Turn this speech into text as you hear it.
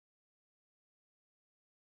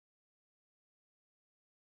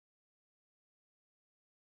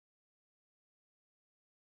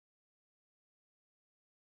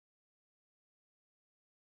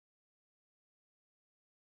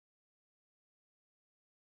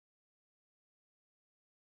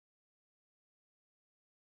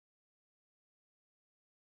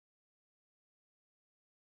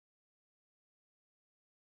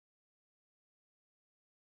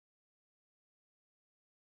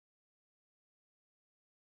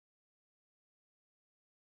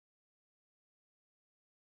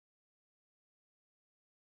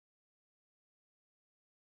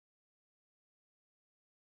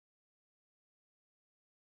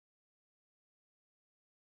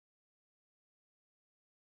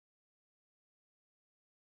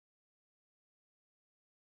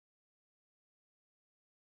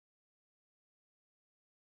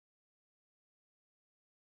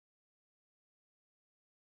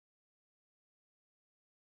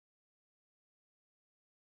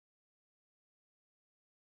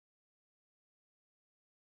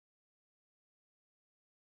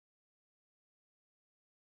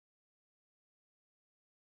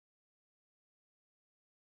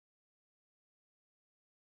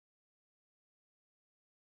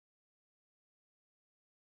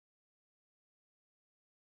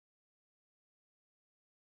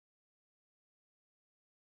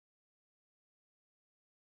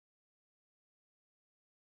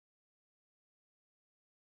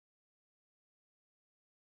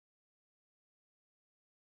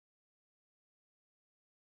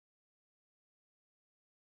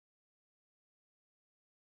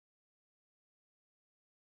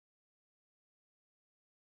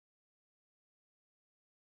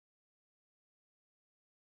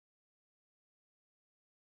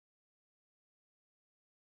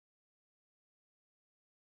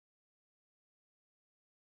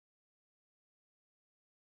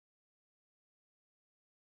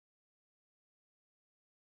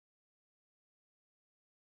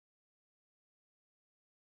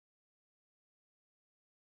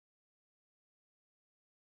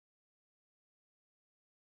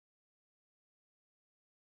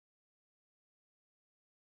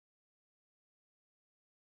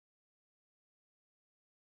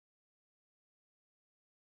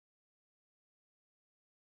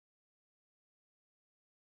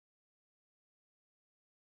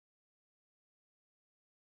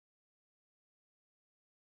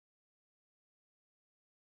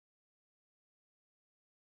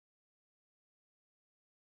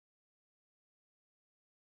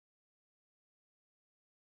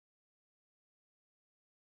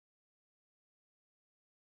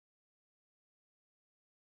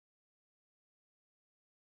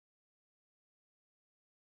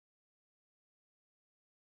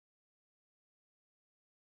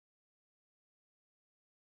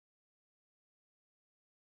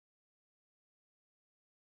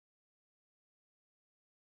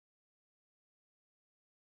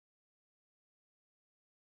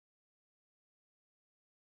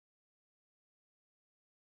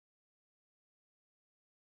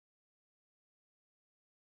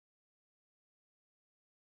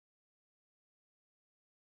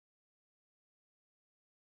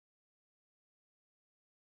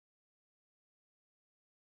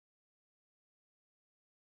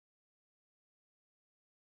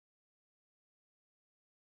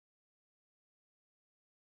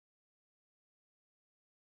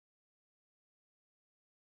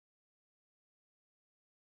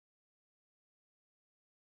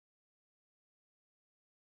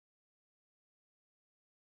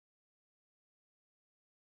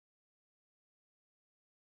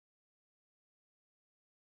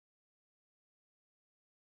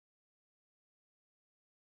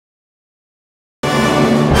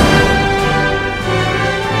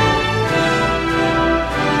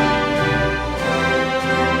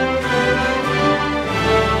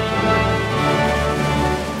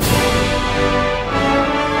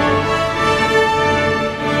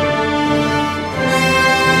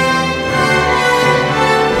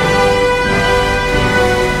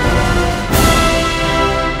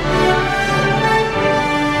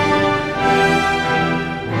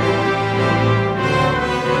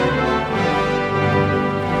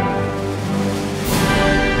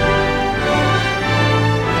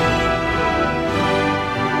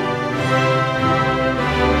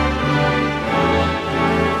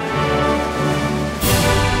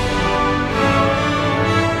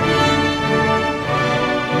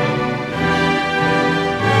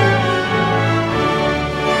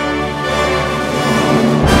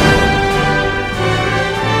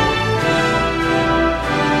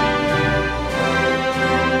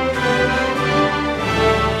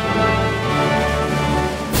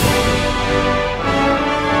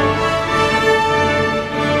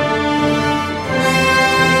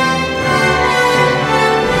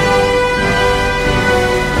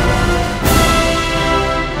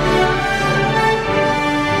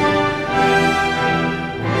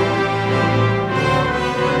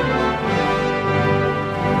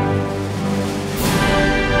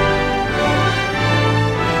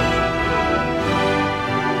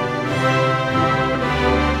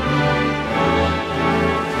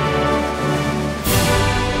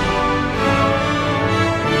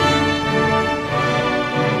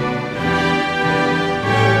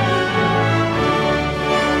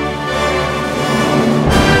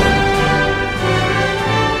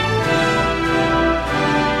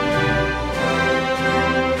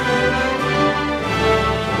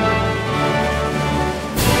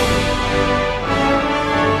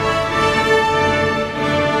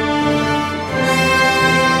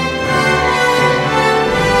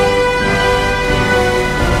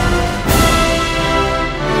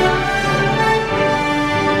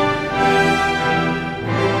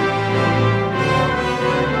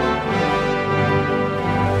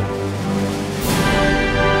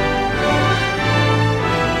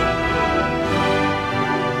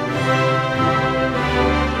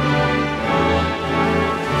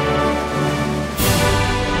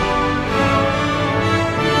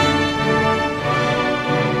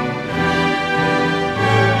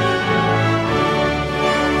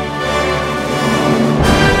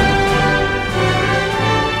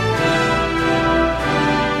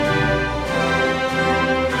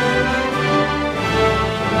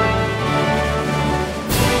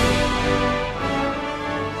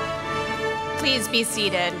be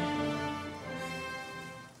seated.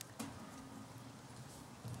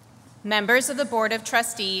 Members of the Board of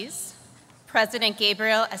Trustees, President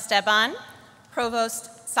Gabriel Esteban,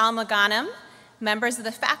 Provost Salma Ghanem, members of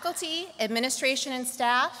the faculty, administration, and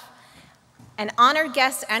staff, and honored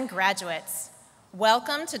guests and graduates,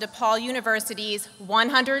 welcome to DePaul University's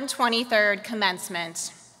 123rd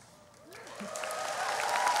Commencement.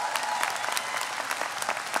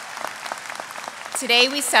 Today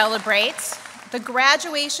we celebrate the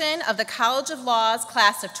graduation of the College of Law's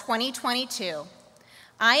class of 2022.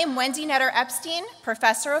 I am Wendy Netter-Epstein,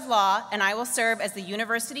 Professor of Law, and I will serve as the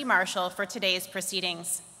University Marshal for today's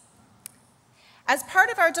proceedings. As part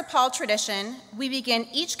of our DePaul tradition, we begin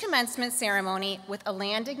each commencement ceremony with a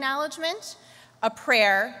land acknowledgement, a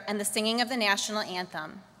prayer, and the singing of the national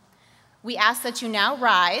anthem. We ask that you now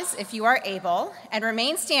rise, if you are able, and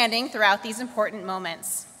remain standing throughout these important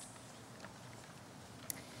moments.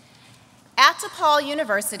 At DePaul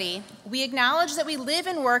University, we acknowledge that we live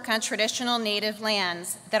and work on traditional native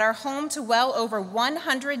lands that are home to well over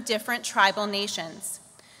 100 different tribal nations.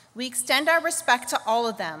 We extend our respect to all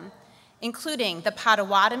of them, including the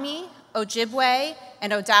Potawatomi, Ojibwe,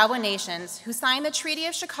 and Odawa nations who signed the Treaty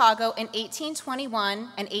of Chicago in 1821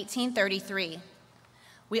 and 1833.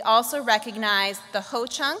 We also recognize the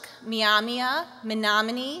Ho-Chunk, Miamia,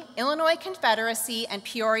 Menominee, Illinois Confederacy, and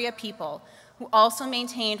Peoria people, who also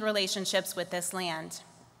maintained relationships with this land.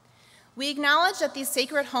 We acknowledge that these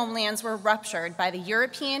sacred homelands were ruptured by the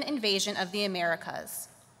European invasion of the Americas.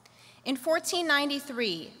 In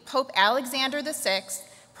 1493, Pope Alexander VI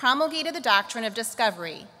promulgated the doctrine of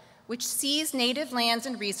discovery, which seized native lands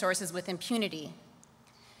and resources with impunity.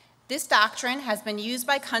 This doctrine has been used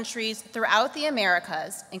by countries throughout the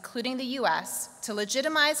Americas, including the US, to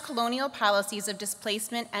legitimize colonial policies of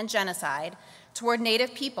displacement and genocide toward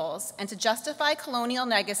Native peoples and to justify colonial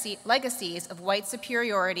legacies of white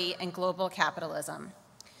superiority and global capitalism.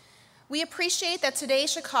 We appreciate that today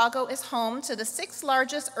Chicago is home to the 6th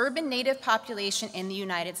largest urban Native population in the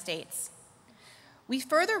United States. We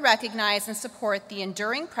further recognize and support the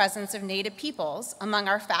enduring presence of Native peoples among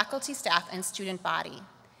our faculty, staff, and student body.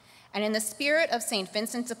 And in the spirit of St.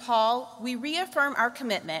 Vincent de Paul, we reaffirm our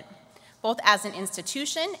commitment, both as an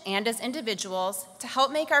institution and as individuals, to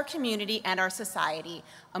help make our community and our society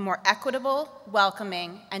a more equitable,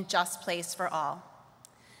 welcoming, and just place for all.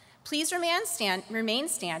 Please remain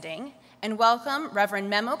standing and welcome Reverend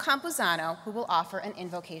Memo Campuzano, who will offer an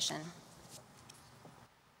invocation.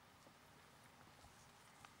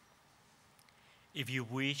 If you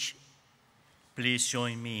wish, please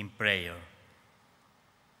join me in prayer.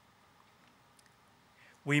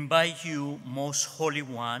 We invite you, Most Holy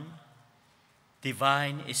One,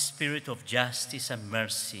 Divine Spirit of justice and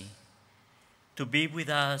mercy, to be with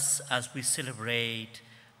us as we celebrate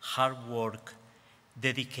hard work,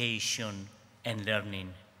 dedication, and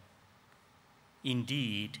learning.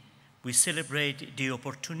 Indeed, we celebrate the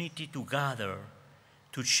opportunity to gather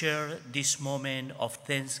to share this moment of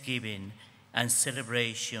thanksgiving and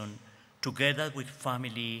celebration together with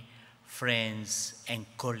family, friends, and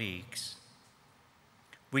colleagues.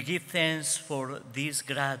 We give thanks for these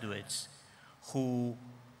graduates for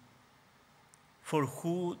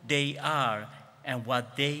who they are and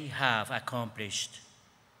what they have accomplished.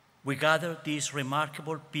 We gather these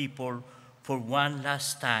remarkable people for one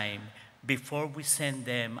last time before we send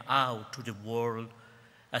them out to the world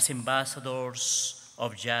as ambassadors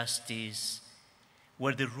of justice,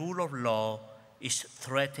 where the rule of law is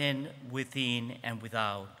threatened within and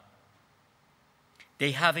without.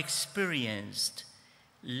 They have experienced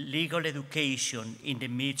legal education in the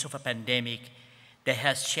midst of a pandemic that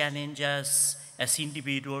has challenged us as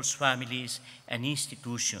individuals, families, and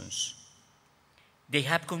institutions. They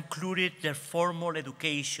have concluded their formal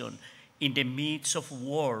education in the midst of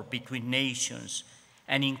war between nations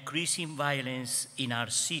and increasing violence in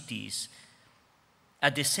our cities,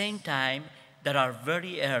 at the same time that our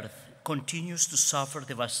very earth continues to suffer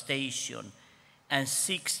devastation and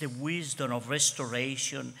seeks the wisdom of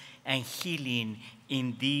restoration and healing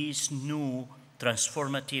in these new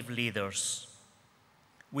transformative leaders.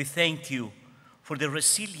 We thank you for the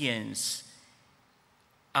resilience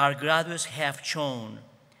our graduates have shown,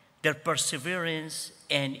 their perseverance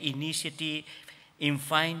and initiative in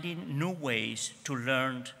finding new ways to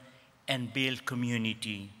learn and build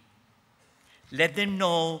community. Let them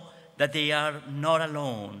know that they are not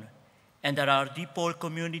alone and that our DePaul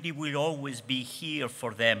community will always be here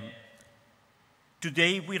for them.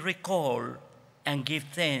 Today we recall and give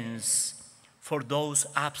thanks for those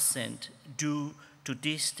absent due to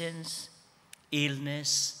distance,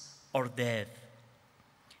 illness, or death.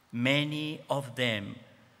 Many of them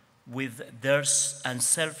with their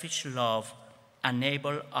unselfish love,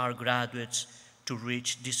 enable our graduates to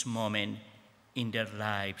reach this moment in their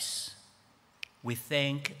lives. We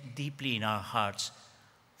thank deeply in our hearts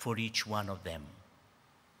for each one of them.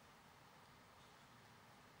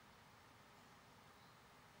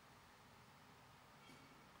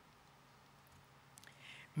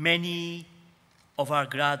 Many of our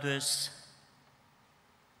graduates,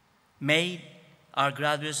 may our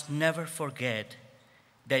graduates never forget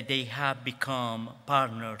that they have become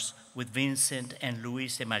partners with Vincent and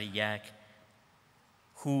Louise de Marillac,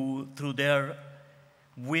 who, through their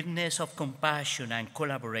witness of compassion and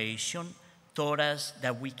collaboration, taught us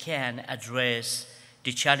that we can address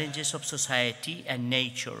the challenges of society and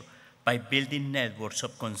nature by building networks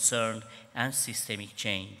of concern and systemic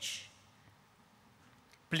change.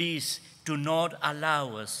 Please do not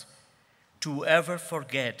allow us to ever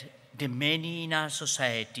forget the many in our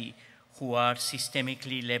society who are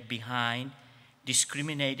systemically left behind,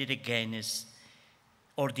 discriminated against,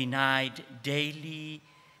 or denied daily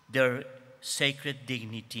their sacred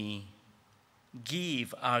dignity.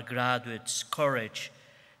 Give our graduates courage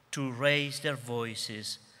to raise their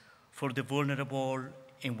voices for the vulnerable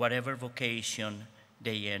in whatever vocation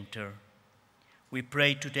they enter. We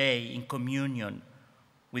pray today in communion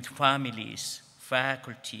with families,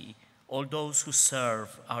 faculty, all those who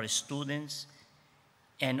serve our students,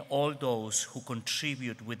 and all those who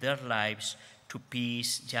contribute with their lives to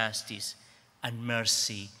peace, justice, and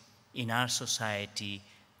mercy in our society.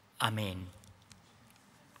 Amen.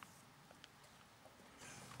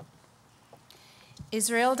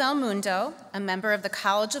 Israel Del Mundo, a member of the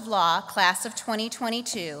College of Law, class of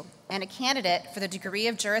 2022, and a candidate for the degree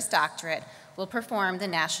of Juris Doctorate, will perform the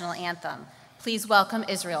national anthem. Please welcome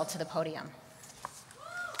Israel to the podium.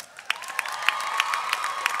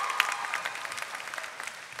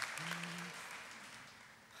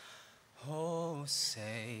 Oh,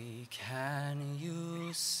 say, can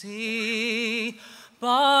you see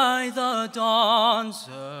by the dawn's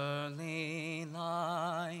early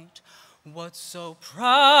light what so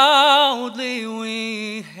proudly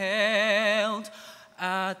we hailed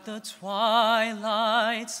at the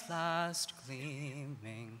twilight's last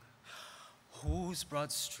gleaming, whose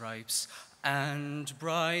broad stripes and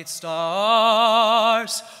bright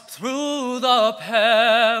stars through the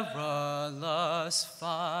perilous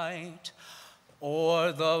fight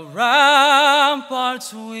o'er the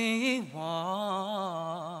ramparts we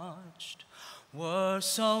watched were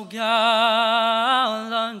so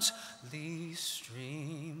gallantly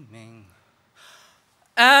streaming,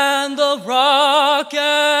 and the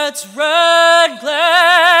rocket's red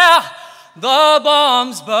glare, the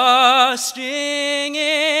bombs bursting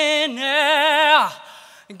in air,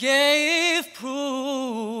 gave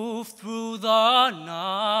proof through the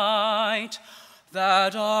night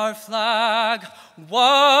that our flag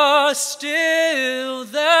was still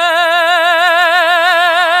there.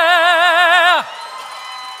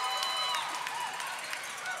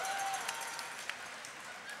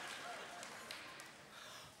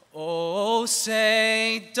 Oh,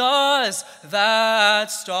 say, does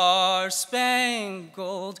that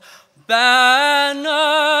star-spangled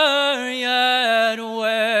banner yet wave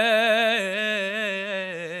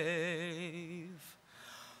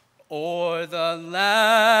o'er the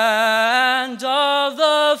land of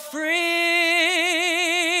the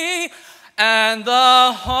free and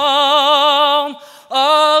the home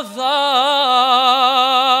of the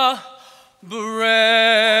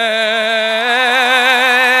brave?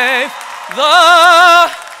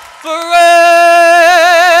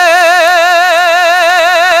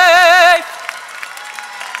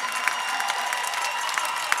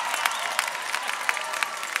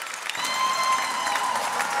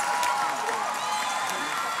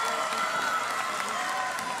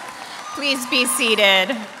 Please be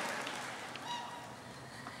seated.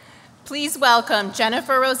 Please welcome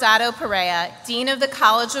Jennifer Rosado Perea, Dean of the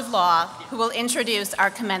College of Law, who will introduce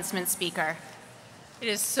our commencement speaker. It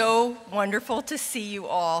is so wonderful to see you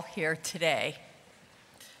all here today.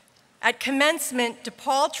 At Commencement,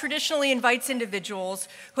 DePaul traditionally invites individuals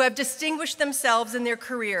who have distinguished themselves in their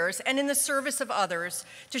careers and in the service of others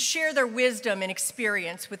to share their wisdom and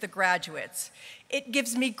experience with the graduates. It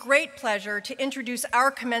gives me great pleasure to introduce our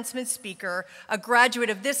commencement speaker, a graduate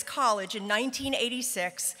of this college in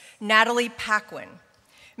 1986, Natalye Paquin.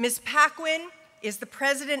 Ms. Paquin is the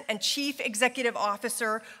President and Chief Executive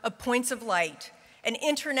Officer of Points of Light, an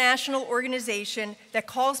international organization that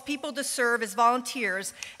calls people to serve as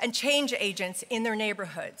volunteers and change agents in their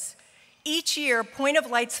neighborhoods. Each year, Point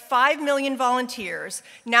of Light's 5 million volunteers,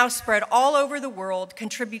 now spread all over the world,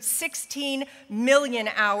 contribute 16 million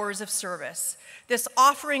hours of service. This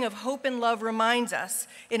offering of hope and love reminds us,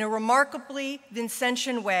 in a remarkably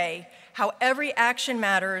Vincentian way, how every action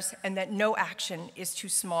matters and that no action is too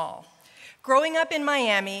small. Growing up in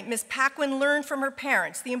Miami, Ms. Paquin learned from her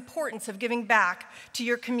parents the importance of giving back to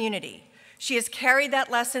your community. She has carried that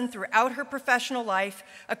lesson throughout her professional life,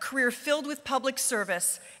 a career filled with public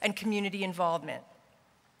service and community involvement.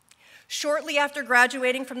 Shortly after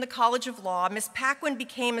graduating from the College of Law, Ms. Paquin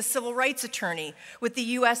became a civil rights attorney with the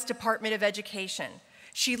U.S. Department of Education.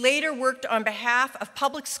 She later worked on behalf of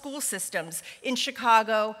public school systems in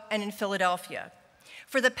Chicago and in Philadelphia.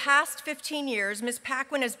 For the past 15 years, Ms.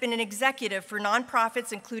 Paquin has been an executive for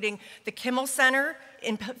nonprofits including the Kimmel Center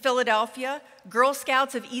in Philadelphia, Girl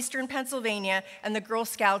Scouts of Eastern Pennsylvania, and the Girl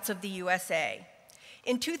Scouts of the USA.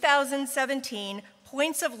 In 2017,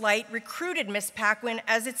 Points of Light recruited Ms. Paquin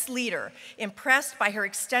as its leader, impressed by her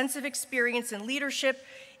extensive experience in leadership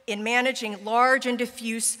in managing large and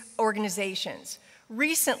diffuse organizations.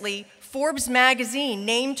 Recently, Forbes magazine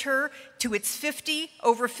named her to its 50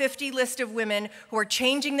 over 50 list of women who are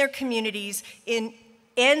changing their communities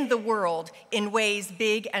and the world in ways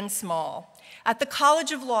big and small. At the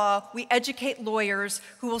College of Law, we educate lawyers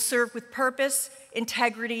who will serve with purpose,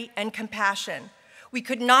 integrity, and compassion. We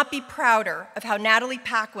could not be prouder of how Natalye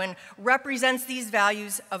Paquin represents these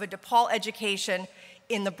values of a DePaul education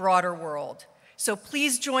in the broader world. So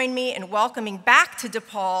please join me in welcoming back to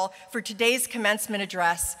DePaul for today's commencement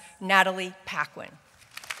address, Natalye Paquin.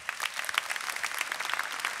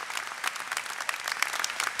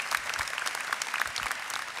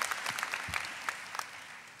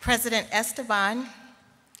 President Esteban,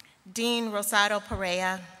 Dean Rosado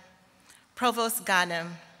Perea, Provost Ghanem,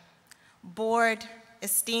 board,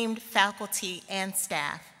 esteemed faculty, and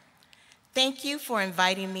staff, thank you for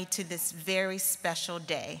inviting me to this very special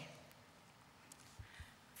day.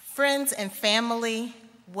 Friends and family,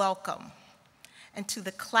 welcome. And to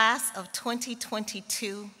the class of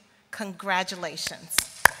 2022,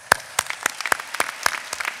 congratulations.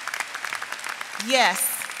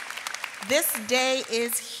 Yes, this day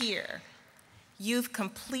is here. You've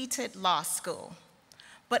completed law school.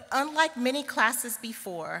 But unlike many classes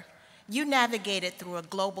before, you navigated through a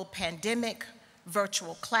global pandemic,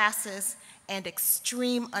 virtual classes, and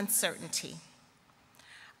extreme uncertainty.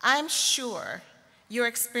 I'm sure your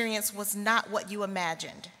experience was not what you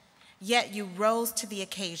imagined, yet you rose to the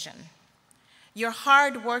occasion. Your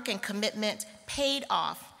hard work and commitment paid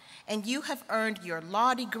off, and you have earned your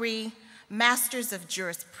law degree, Master's of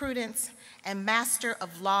Jurisprudence, and Master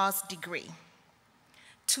of Laws degree.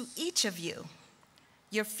 To each of you,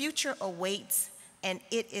 your future awaits, and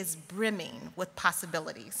it is brimming with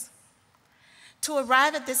possibilities. To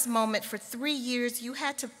arrive at this moment for 3 years, you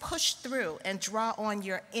had to push through and draw on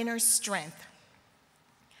your inner strength.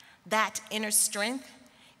 That inner strength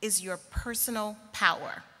is your personal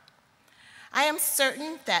power. I am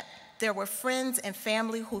certain that there were friends and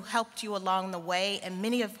family who helped you along the way, and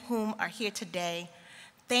many of whom are here today.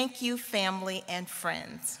 Thank you, family and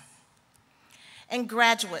friends. And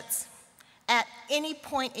graduates, at any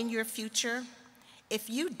point in your future,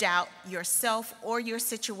 if you doubt yourself or your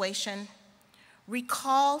situation,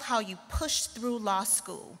 recall how you pushed through law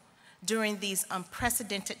school during these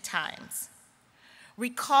unprecedented times.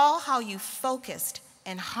 Recall how you focused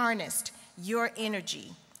and harnessed your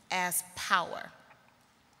energy as power.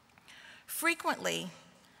 Frequently,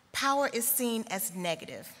 power is seen as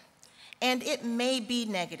negative, and it may be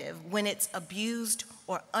negative when it's abused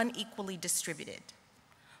or unequally distributed.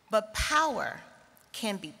 But power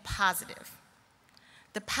can be positive.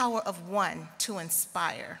 The power of one to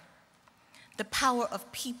inspire. The power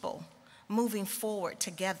of people moving forward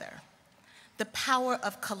together. The power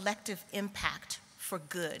of collective impact for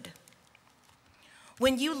good.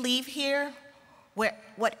 When you leave here,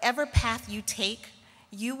 whatever path you take,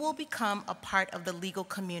 you will become a part of the legal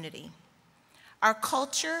community. Our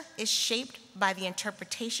culture is shaped by the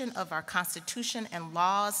interpretation of our Constitution and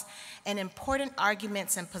laws, and important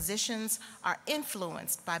arguments and positions are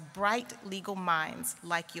influenced by bright legal minds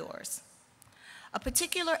like yours. A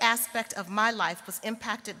particular aspect of my life was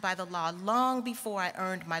impacted by the law long before I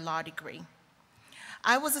earned my law degree.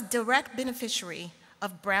 I was a direct beneficiary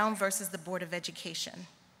of Brown versus the Board of Education.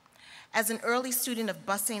 As an early student of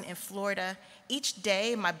busing in Florida, each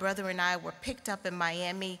day my brother and I were picked up in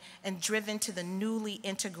Miami and driven to the newly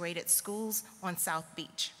integrated schools on South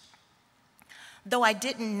Beach. Though I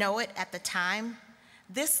didn't know it at the time,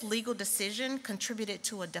 this legal decision contributed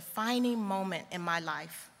to a defining moment in my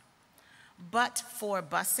life. But for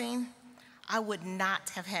busing, I would not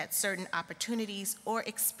have had certain opportunities or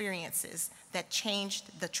experiences that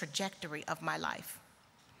changed the trajectory of my life.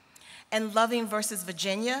 And Loving versus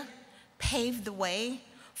Virginia paved the way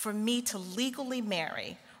for me to legally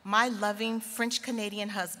marry my loving French-Canadian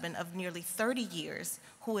husband of nearly 30 years,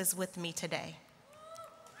 who is with me today.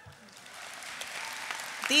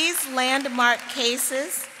 These landmark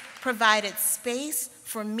cases provided space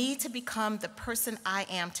for me to become the person I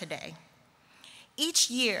am today. Each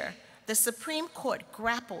year, the Supreme Court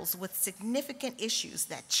grapples with significant issues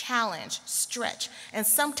that challenge, stretch, and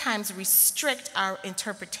sometimes restrict our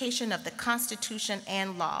interpretation of the Constitution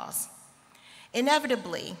and laws.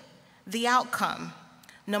 Inevitably, the outcome,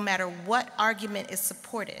 no matter what argument is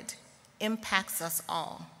supported, impacts us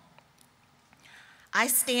all. I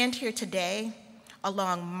stand here today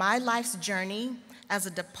along my life's journey as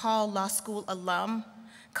a DePaul Law School alum,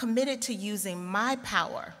 committed to using my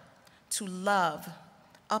power to love,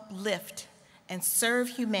 uplift, and serve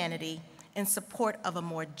humanity in support of a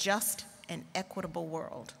more just and equitable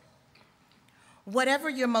world. Whatever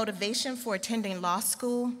your motivation for attending law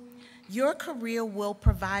school, your career will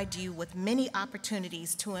provide you with many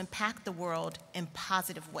opportunities to impact the world in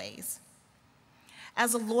positive ways.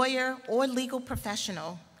 As a lawyer or legal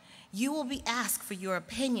professional, you will be asked for your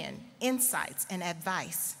opinion, insights, and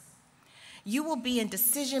advice. You will be in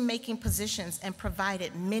decision-making positions and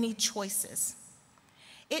provided many choices.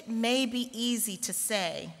 It may be easy to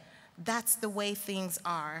say, that's the way things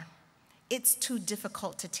are. It's too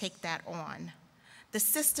difficult to take that on. The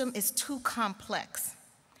system is too complex,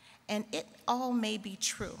 and it all may be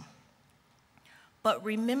true. But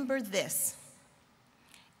remember this,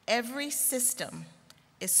 every system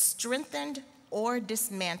is strengthened or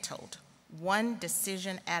dismantled, one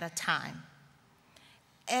decision at a time.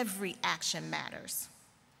 Every action matters.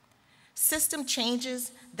 System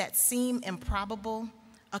changes that seem improbable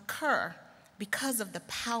occur because of the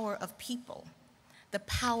power of people, the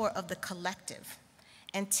power of the collective,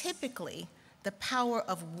 and typically the power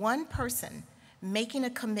of one person making a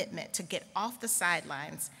commitment to get off the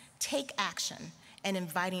sidelines, take action, and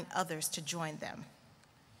inviting others to join them.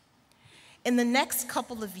 In the next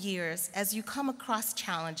couple of years, as you come across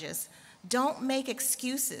challenges, don't make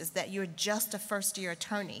excuses that you're just a first-year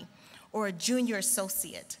attorney or a junior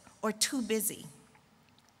associate or too busy.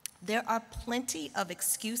 There are plenty of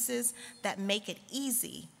excuses that make it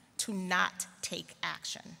easy to not take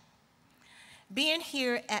action. Being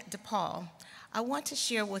here at DePaul, I want to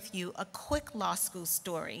share with you a quick law school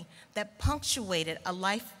story that punctuated a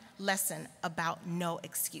life lesson about no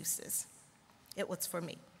excuses. It was for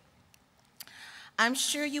me. I'm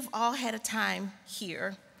sure you've all had a time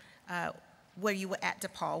here where you were at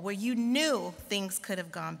DePaul, where you knew things could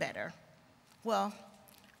have gone better. Well,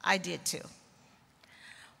 I did too.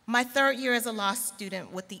 My third year as a law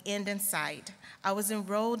student with the end in sight, I was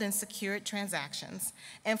enrolled in secured transactions,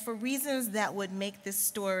 and for reasons that would make this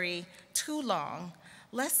story too long,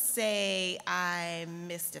 let's say I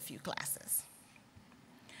missed a few classes.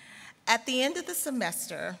 At the end of the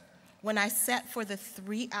semester, when I sat for the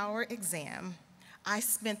 3-hour exam, I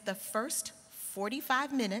spent the first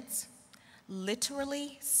 45 minutes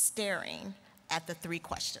literally staring at the 3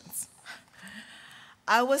 questions.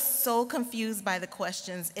 I was so confused by the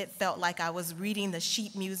questions, it felt like I was reading the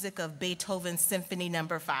sheet music of Beethoven's Symphony No.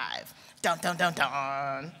 5. Dun, dun, dun,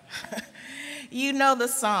 dun. You know the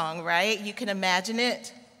song, right? You can imagine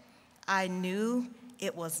it. I knew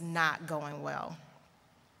it was not going well.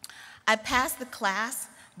 I passed the class,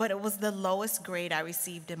 but it was the lowest grade I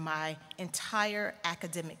received in my entire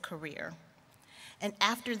academic career. And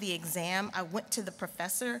after the exam, I went to the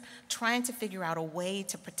professor trying to figure out a way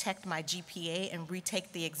to protect my GPA and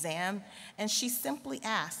retake the exam, and she simply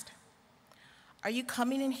asked, "Are you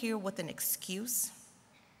coming in here with an excuse?"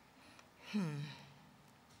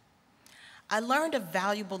 I learned a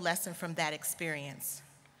valuable lesson from that experience.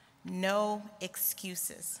 No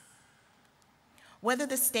excuses. Whether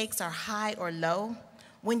the stakes are high or low,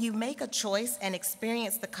 when you make a choice and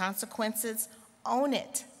experience the consequences, own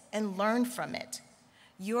it and learn from it.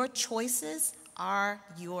 Your choices are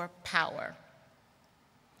your power.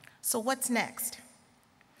 So what's next?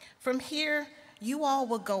 From here, you all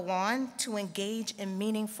will go on to engage in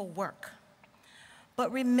meaningful work.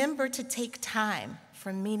 But remember to take time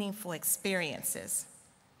for meaningful experiences.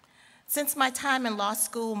 Since my time in law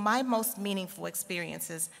school, my most meaningful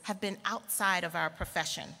experiences have been outside of our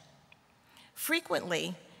profession.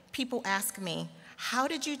 Frequently, people ask me, how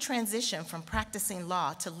did you transition from practicing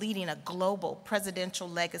law to leading a global presidential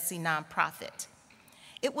legacy nonprofit?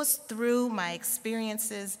 It was through my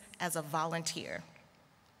experiences as a volunteer.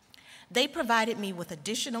 They provided me with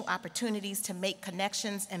additional opportunities to make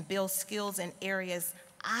connections and build skills in areas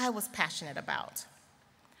I was passionate about.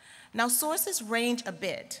 Now, sources range a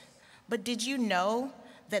bit, but did you know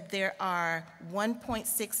that there are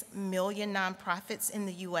 1.6 million nonprofits in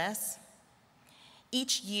the US?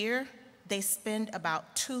 Each year, they spend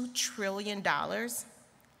about $2 trillion,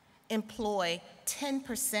 employ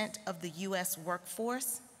 10% of the US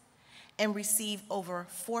workforce, and receive over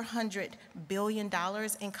 $400 billion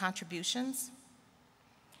in contributions?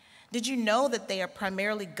 Did you know that they are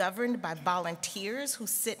primarily governed by volunteers who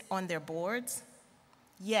sit on their boards?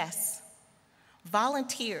 Yes,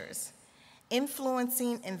 volunteers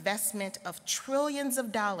influencing investment of trillions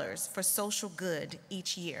of dollars for social good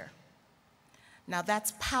each year. Now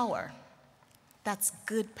that's power. That's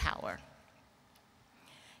good power.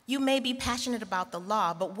 You may be passionate about the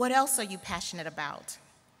law, but what else are you passionate about?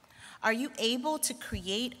 Are you able to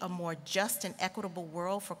create a more just and equitable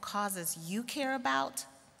world for causes you care about?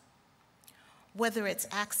 Whether it's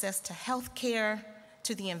access to health care,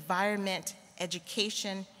 to the environment,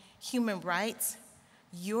 education, human rights,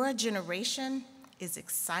 your generation is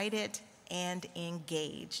excited and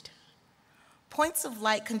engaged. Points of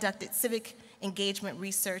Light conducted civic engagement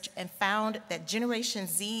research and found that Generation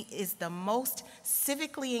Z is the most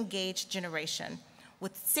civically engaged generation,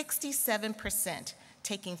 with 67%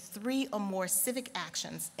 taking 3 or more civic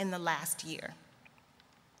actions in the last year.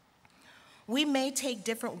 We may take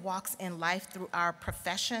different walks in life through our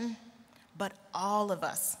profession, but all of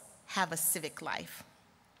us have a civic life.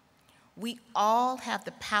 We all have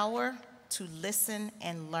the power to listen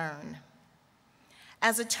and learn.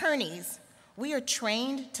 As attorneys, we are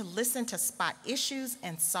trained to listen to spot issues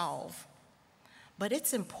and solve, but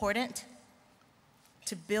it's important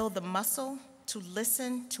to build the muscle to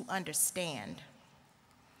listen to understand.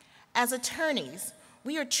 As attorneys,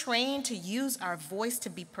 we are trained to use our voice to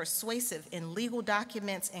be persuasive in legal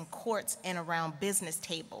documents, in courts, and around business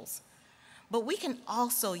tables. But we can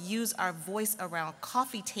also use our voice around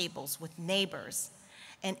coffee tables with neighbors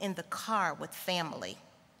and in the car with family.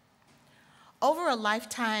 Over a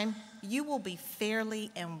lifetime, you will be fairly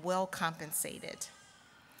and well compensated.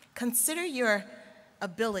 Consider your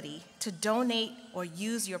ability to donate or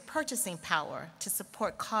use your purchasing power to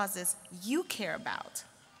support causes you care about.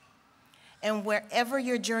 And wherever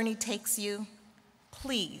your journey takes you,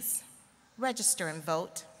 please register and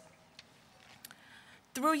vote.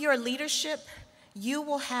 Through your leadership, you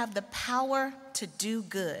will have the power to do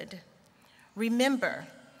good. Remember,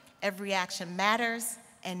 every action matters,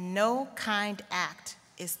 and no kind act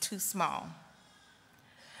is too small.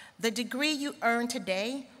 The degree you earn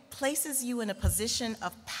today places you in a position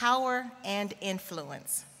of power and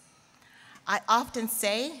influence. I often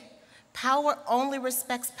say, power only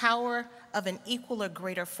respects power of an equal or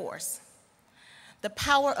greater force. The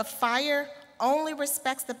power of fire only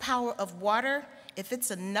respects the power of water if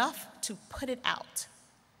it's enough to put it out.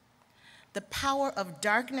 The power of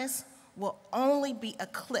darkness will only be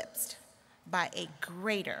eclipsed by a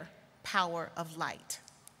greater power of light.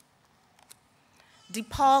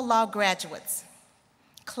 DePaul Law graduates,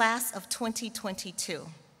 class of 2022,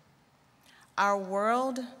 our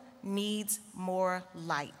world needs more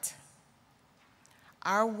light.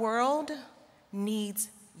 Our world needs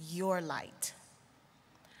your light.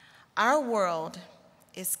 Our world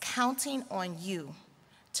is counting on you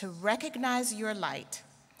to recognize your light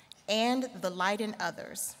and the light in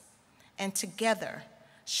others, and together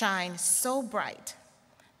shine so bright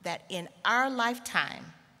that in our lifetime,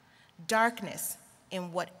 darkness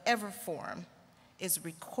in whatever form is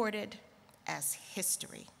recorded as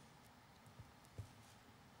history.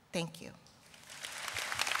 Thank you.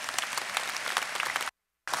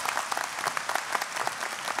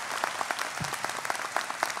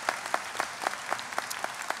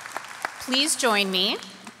 Please join me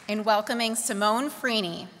in welcoming Simone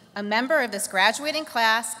Freeney, a member of this graduating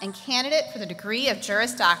class and candidate for the degree of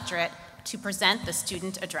Juris Doctorate, to present the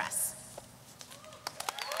student address.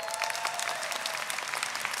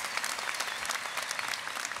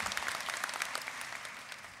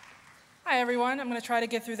 Hi everyone, I'm going to try to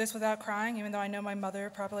get through this without crying, even though I know my mother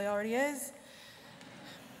probably already is.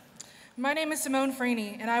 My name is Simone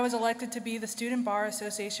Freeney, and I was elected to be the Student Bar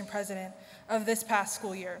Association president of this past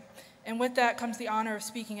school year. And with that comes the honor of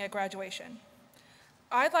speaking at graduation.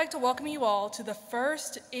 I'd like to welcome you all to the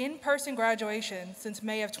first in-person graduation since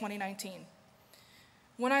May of 2019.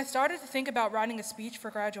 When I started to think about writing a speech for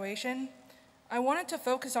graduation, I wanted to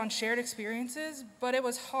focus on shared experiences, but it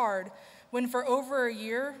was hard when for over a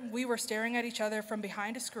year we were staring at each other from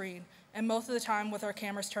behind a screen, and most of the time with our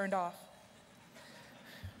cameras turned off.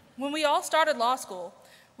 When we all started law school,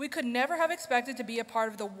 We could never have expected to be a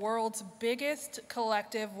part of the world's biggest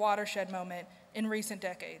collective watershed moment in recent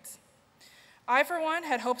decades. I, for one,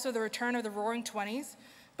 had hopes of the return of the Roaring '20s,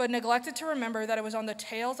 but neglected to remember that it was on the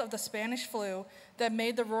tails of the Spanish flu that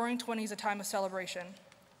made the Roaring '20s a time of celebration.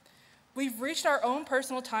 We've reached our own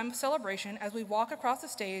personal time of celebration as we walk across the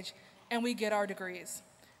stage and we get our degrees,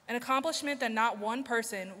 an accomplishment that not one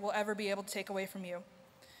person will ever be able to take away from you.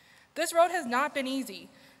 This road has not been easy,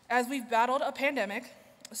 as we've battled a pandemic,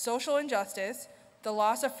 social injustice, the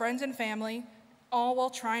loss of friends and family, all while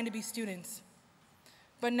trying to be students.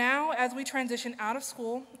 But now, as we transition out of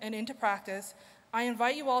school and into practice, I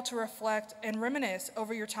invite you all to reflect and reminisce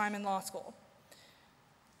over your time in law school.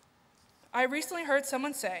 I recently heard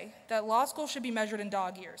someone say that law school should be measured in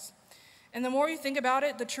dog years, and the more you think about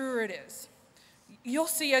it, the truer it is. You'll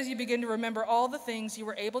see as you begin to remember all the things you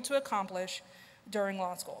were able to accomplish during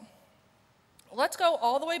law school. Let's go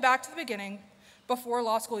all the way back to the beginning, before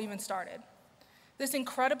law school even started. This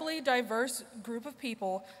incredibly diverse group of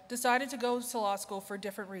people decided to go to law school for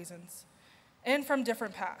different reasons and from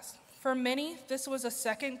different paths. For many, this was a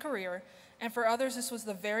second career, and for others, this was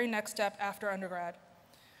the very next step after undergrad.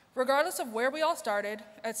 Regardless of where we all started,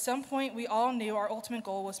 at some point we all knew our ultimate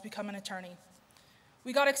goal was to become an attorney.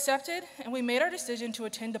 We got accepted, and we made our decision to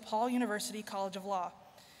attend DePaul University College of Law.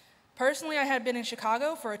 Personally, I had been in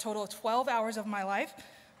Chicago for a total of 12 hours of my life,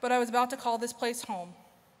 but I was about to call this place home.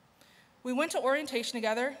 We went to orientation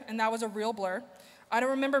together, and that was a real blur. I don't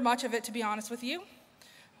remember much of it, to be honest with you.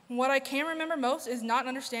 What I can remember most is not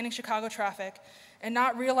understanding Chicago traffic and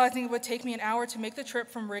not realizing it would take me an hour to make the trip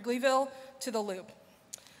from Wrigleyville to the Loop.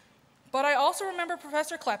 But I also remember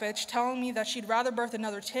Professor Klepich telling me that she'd rather birth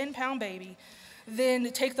another 10-pound baby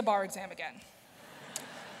than take the bar exam again.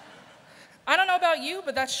 I don't know about you,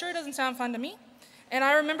 but that sure doesn't sound fun to me. And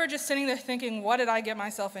I remember just sitting there thinking, what did I get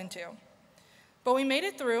myself into? But we made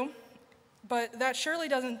it through, but that surely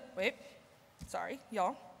doesn't, wait, sorry,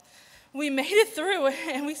 y'all. We made it through,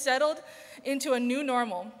 and we settled into a new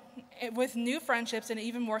normal with new friendships and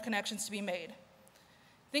even more connections to be made.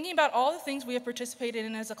 Thinking about all the things we have participated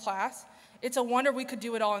in as a class, it's a wonder we could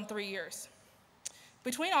do it all in 3 years.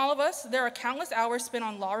 Between all of us, there are countless hours spent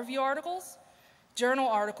on law review articles, journal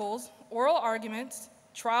articles, oral arguments,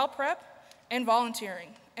 trial prep, and volunteering.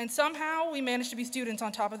 And somehow we managed to be students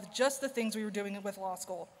on top of just the things we were doing with law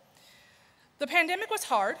school. The pandemic was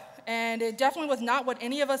hard, and it definitely was not what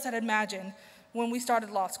any of us had imagined when we started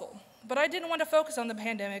law school. But I didn't want to focus on the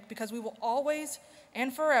pandemic because we will always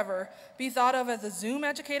and forever be thought of as the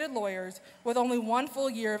Zoom-educated lawyers with only one full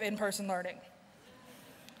year of in-person learning.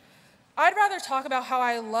 I'd rather talk about how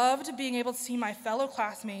I loved being able to see my fellow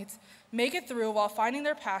classmates make it through while finding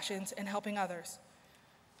their passions and helping others.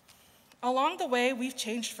 Along the way, we've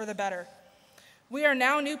changed for the better. We are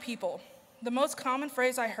now new people. The most common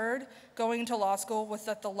phrase I heard going into law school was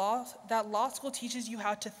that law school teaches you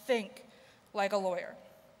how to think like a lawyer.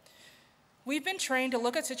 We've been trained to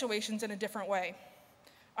look at situations in a different way.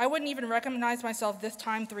 I wouldn't even recognize myself this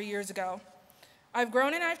time 3 years ago. I've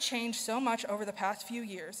grown and I've changed so much over the past few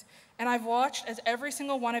years, and I've watched as every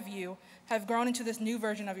single one of you have grown into this new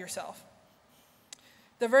version of yourself.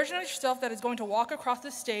 The version of yourself that is going to walk across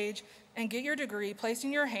the stage and get your degree placed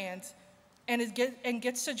in your hands and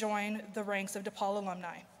gets to join the ranks of DePaul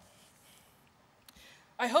alumni.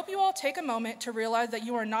 I hope you all take a moment to realize that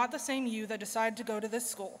you are not the same you that decided to go to this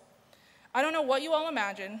school. I don't know what you all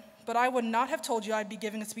imagine, but I would not have told you I'd be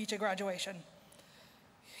giving a speech at graduation.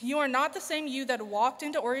 You are not the same you that walked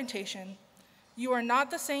into orientation. You are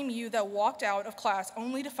not the same you that walked out of class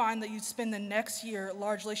only to find that you'd spend the next year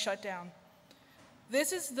largely shut down.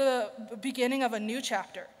 This is the beginning of a new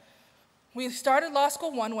chapter. We started law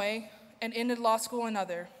school one way and ended law school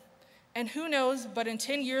another. And who knows, but in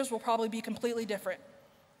 10 years we'll probably be completely different.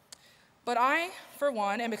 But I, for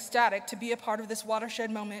one, am ecstatic to be a part of this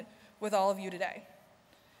watershed moment with all of you today.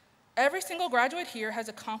 Every single graduate here has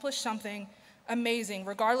accomplished something amazing,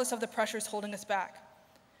 regardless of the pressures holding us back.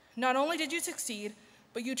 Not only did you succeed,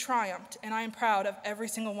 but you triumphed, and I am proud of every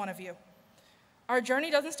single one of you. Our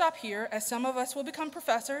journey doesn't stop here, as some of us will become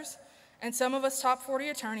professors, and some of us top 40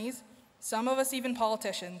 attorneys, some of us even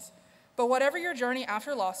politicians. But whatever your journey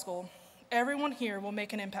after law school, everyone here will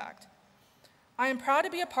make an impact. I am proud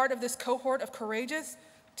to be a part of this cohort of courageous,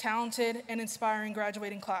 talented, and inspiring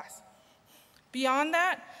graduating class. Beyond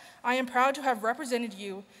that, I am proud to have represented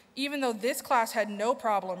you, even though this class had no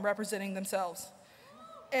problem representing themselves.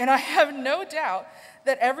 And I have no doubt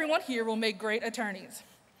that everyone here will make great attorneys.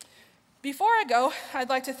 Before I go, I'd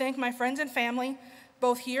like to thank my friends and family,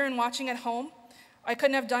 both here and watching at home. I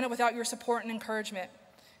couldn't have done it without your support and encouragement.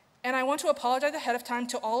 And I want to apologize ahead of time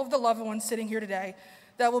to all of the loved ones sitting here today.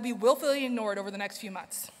 that will be willfully ignored over the next few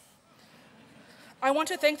months. I want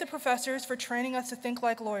to thank the professors for training us to think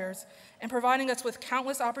like lawyers and providing us with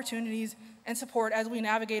countless opportunities and support as we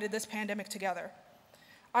navigated this pandemic together.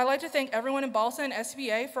 I'd like to thank everyone in BALSA and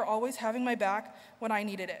SBA for always having my back when I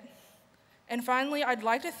needed it. And finally, I'd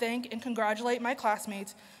like to thank and congratulate my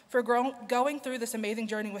classmates for going through this amazing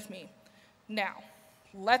journey with me. Now,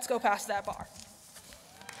 let's go past that bar.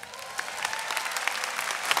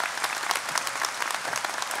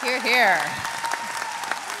 Hear, hear.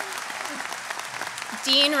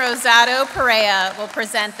 Dean Rosado Perea will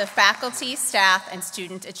present the Faculty, Staff, and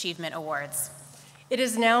Student Achievement Awards. It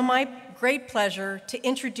is now my great pleasure to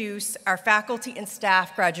introduce our Faculty and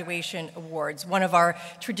Staff Graduation Awards, one of our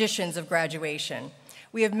traditions of graduation.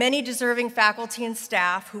 We have many deserving faculty and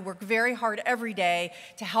staff who work very hard every day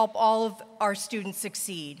to help all of our students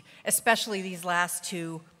succeed, especially these last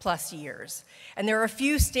 2+ years. And there are a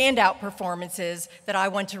few standout performances that I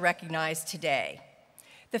want to recognize today.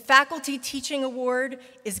 The Faculty Teaching Award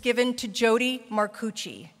is given to Jody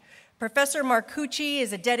Marcucci. Professor Marcucci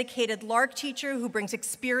is a dedicated LARC teacher who brings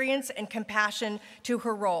experience and compassion to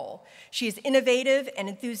her role. She is innovative and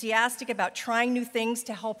enthusiastic about trying new things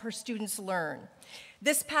to help her students learn.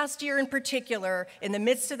 This past year in particular, in the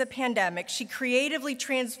midst of the pandemic, she creatively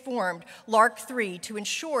transformed LARC 3 to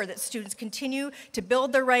ensure that students continue to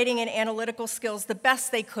build their writing and analytical skills the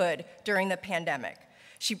best they could during the pandemic.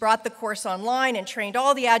 She brought the course online and trained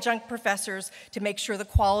all the adjunct professors to make sure the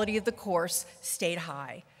quality of the course stayed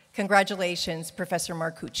high. Congratulations, Professor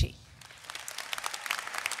Marcucci.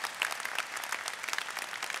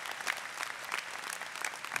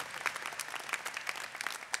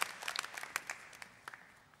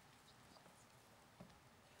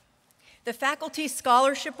 The Faculty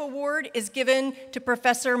Scholarship Award is given to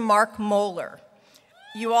Professor Mark Moeller.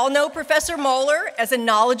 You all know Professor Moeller as a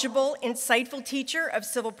knowledgeable, insightful teacher of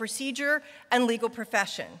civil procedure and legal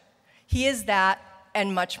profession. He is that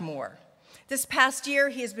and much more. This past year,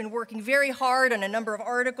 he has been working very hard on a number of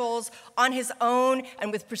articles on his own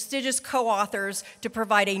and with prestigious co-authors to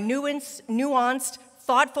provide a nuanced,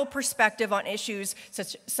 thoughtful perspective on issues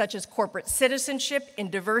such as corporate citizenship in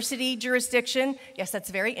diversity jurisdiction, yes, that's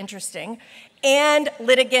very interesting, and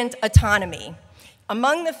litigant autonomy.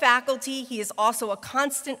 Among the faculty, he is also a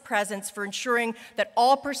constant presence for ensuring that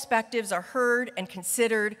all perspectives are heard and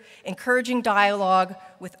considered, encouraging dialogue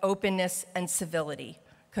with openness and civility.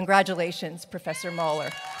 Congratulations, Professor Moeller.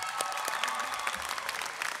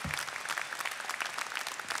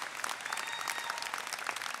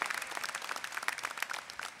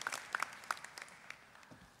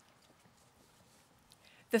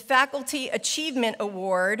 The Faculty Achievement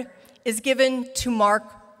Award is given to Mark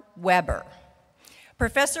Weber.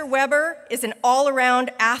 Professor Weber is an all-around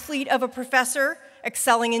athlete of a professor,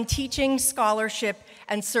 excelling in teaching, scholarship,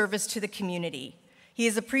 and service to the community. He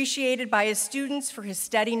is appreciated by his students for his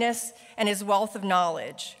steadiness and his wealth of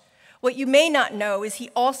knowledge. What you may not know is he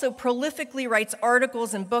also prolifically writes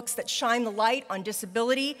articles and books that shine the light on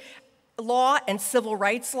disability law and civil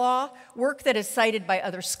rights law, work that is cited by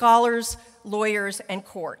other scholars, lawyers, and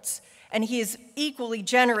courts. And he is equally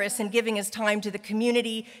generous in giving his time to the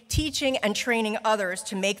community, teaching and training others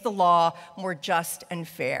to make the law more just and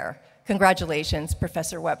fair. Congratulations,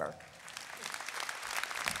 Professor Weber.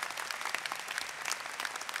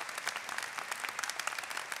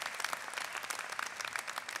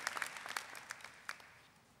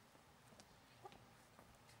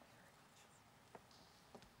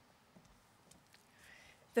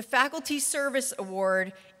 The Faculty Service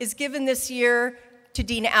Award is given this year to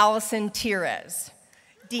Dean Allison Tires.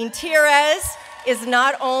 Dean Tires is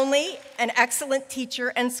not only an excellent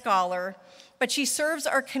teacher and scholar, but she serves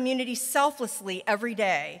our community selflessly every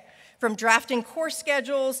day. From drafting course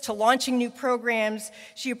schedules to launching new programs,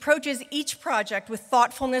 she approaches each project with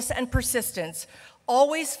thoughtfulness and persistence,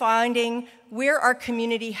 always finding where our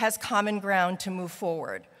community has common ground to move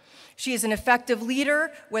forward. She is an effective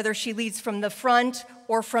leader, whether she leads from the front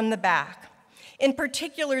or from the back. In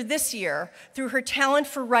particular this year, through her talent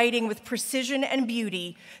for writing with precision and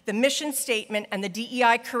beauty, the mission statement and the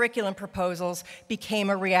DEI curriculum proposals became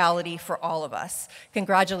a reality for all of us.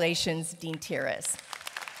 Congratulations, Dean Tires.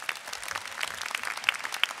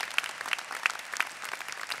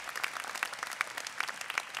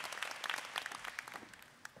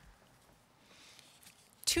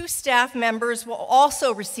 Two staff members will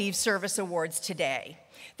also receive service awards today.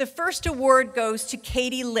 The first award goes to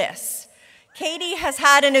Katie Liss. Katie has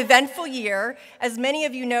had an eventful year. As many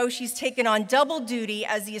of you know, she's taken on double duty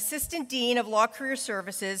as the Assistant Dean of Law Career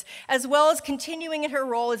Services, as well as continuing in her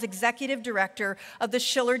role as Executive Director of the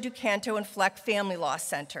Schiller, Ducanto, and Fleck Family Law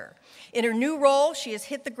Center. In her new role, she has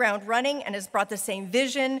hit the ground running and has brought the same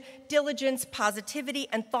vision, diligence, positivity,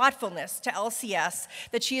 and thoughtfulness to LCS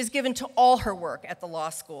that she has given to all her work at the law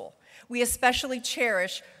school. We especially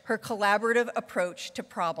cherish her collaborative approach to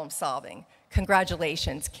problem solving.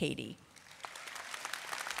 Congratulations, Katie.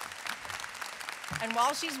 And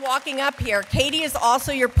while she's walking up here, Katie is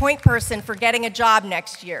also your point person for getting a job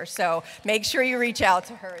next year, so make sure you reach out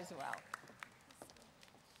to her as well.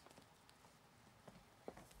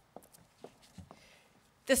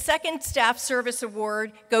 The second Staff Service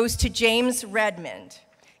Award goes to James Redmond.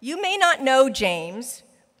 You may not know James,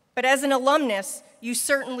 but as an alumnus, you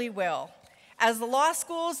certainly will. As the law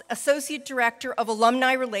school's Associate Director of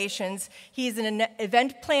Alumni Relations, he is an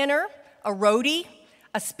event planner, a roadie,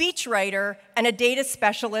 a speechwriter, and a data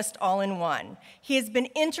specialist all in one. He has been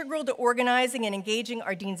integral to organizing and engaging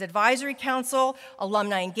our Dean's Advisory Council,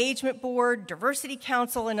 Alumni Engagement Board, Diversity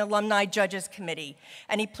Council, and Alumni Judges Committee.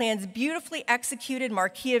 And he plans beautifully executed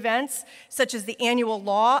marquee events, such as the annual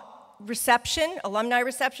law reception, alumni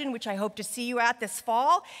reception, which I hope to see you at this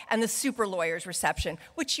fall, and the Super Lawyers reception,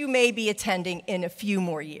 which you may be attending in a few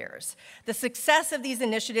more years. The success of these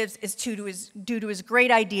initiatives is due to his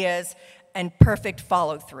great ideas and perfect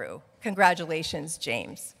follow-through. Congratulations,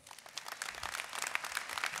 James.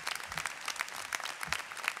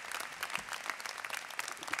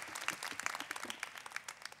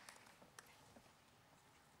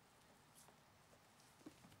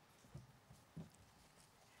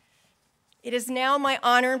 It is now my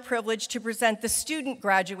honor and privilege to present the Student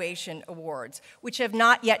Graduation Awards, which have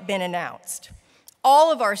not yet been announced.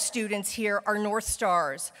 All of our students here are North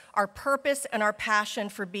Stars, our purpose and our passion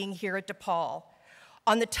for being here at DePaul.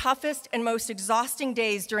 On the toughest and most exhausting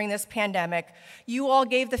days during this pandemic, you all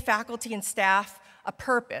gave the faculty and staff a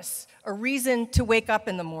purpose, a reason to wake up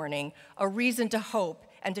in the morning, a reason to hope,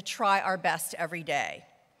 and to try our best every day.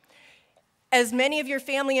 As many of your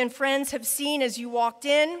family and friends have seen as you walked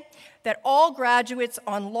in, that all graduates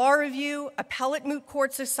on Law Review, Appellate Moot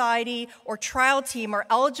Court Society, or Trial Team are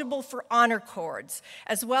eligible for honor cords,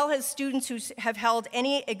 as well as students who have held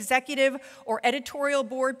any executive or editorial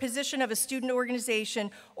board position of a student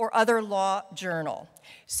organization or other law journal.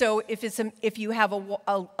 So if you have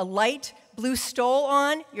a light blue stole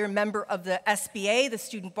on, you're a member of the SBA, the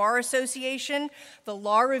Student Bar Association. The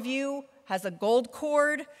Law Review has a gold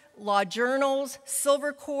cord. Law journals,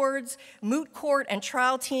 silver cords, moot court and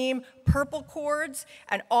trial team, purple cords,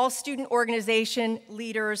 and all student organization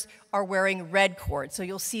leaders are wearing red cords, so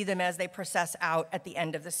you'll see them as they process out at the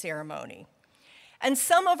end of the ceremony. And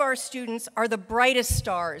some of our students are the brightest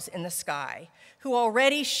stars in the sky, who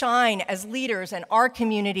already shine as leaders in our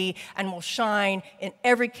community and will shine in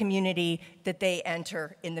every community that they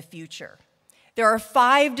enter in the future. There are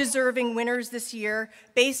 5 deserving winners this year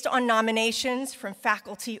based on nominations from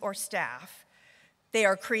faculty or staff. They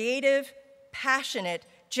are creative, passionate,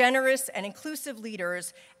 generous, and inclusive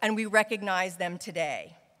leaders, and we recognize them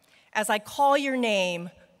today. As I call your name,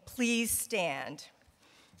 please stand.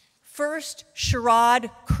 First, Sherrod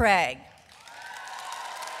Craig.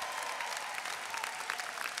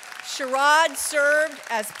 Sherrod served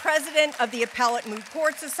as president of the Appellate Moot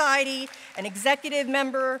Court Society, an executive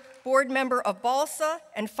member, board member of BALSA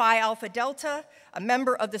and Phi Alpha Delta, a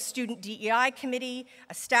member of the Student DEI Committee,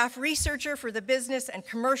 a staff researcher for the Business and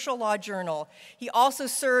Commercial Law Journal. He also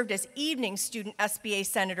served as evening student SBA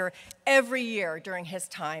senator every year during his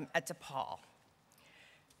time at DePaul.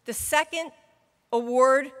 The second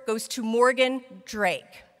award goes to Morgan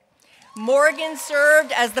Drake. Morgan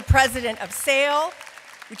served as the president of SAIL,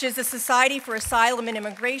 which is the Society for Asylum and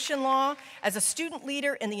Immigration Law, as a student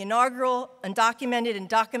leader in the inaugural Undocumented and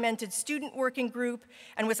Documented Student Working Group,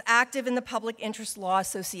 and was active in the Public Interest Law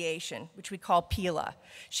Association, which we call PILA.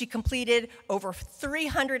 She completed over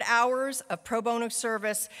 300 hours of pro bono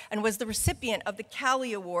service and was the recipient of the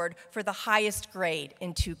Cali Award for the highest grade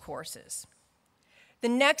in 2 courses. The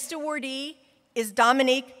next awardee is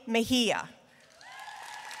Dominique Mejia.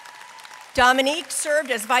 Dominique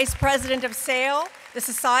served as vice president of SAIL, the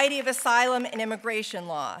Society of Asylum and Immigration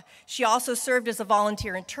Law. She also served as a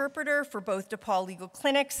volunteer interpreter for both DePaul Legal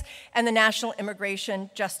Clinics and the National Immigration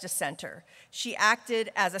Justice Center. She acted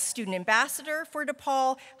as a student ambassador for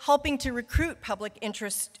DePaul, helping to recruit public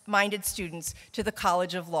interest-minded students to the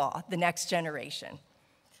College of Law, the next generation.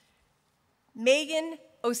 Megan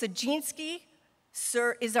Osaginski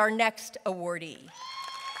is our next awardee.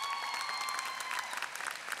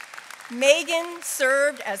 Megan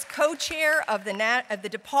served as co-chair of the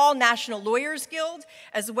DePaul National Lawyers Guild,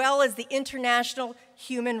 as well as the International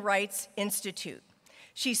Human Rights Institute.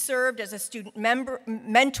 She served as a student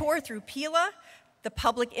mentor through PILA, the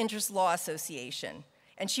Public Interest Law Association,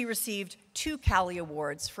 and she received 2 Cali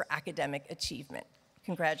Awards for academic achievement.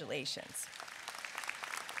 Congratulations.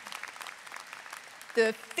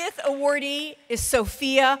 The 5th awardee is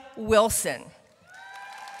Sophia Wilson.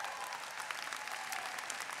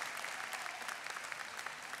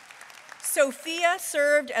 Sophia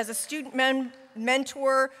served as a student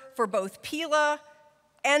mentor for both PILA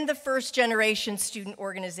and the First Generation Student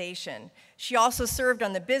Organization. She also served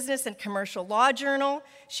on the Business and Commercial Law Journal.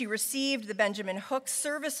 She received the Benjamin Hooks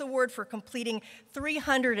Service Award for completing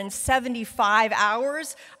 375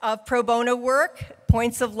 hours of pro bono work.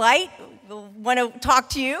 Points of light, we'll want to talk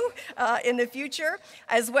to you in the future,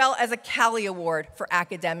 as well as a Cali Award for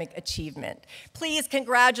academic achievement. Please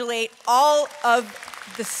congratulate all of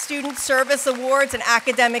the Student Service Awards and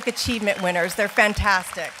academic achievement winners. They're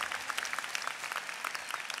fantastic.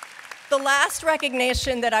 The last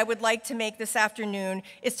recognition that I would like to make this afternoon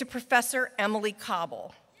is to Professor Emily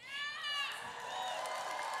Cobble.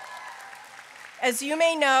 As you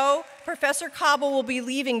may know, Professor Cobble will be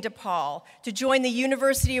leaving DePaul to join the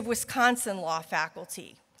University of Wisconsin Law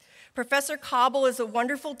faculty. Professor Cobble is a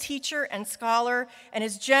wonderful teacher and scholar and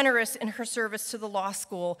is generous in her service to the law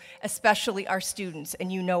school, especially our students,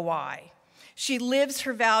 and you know why. She lives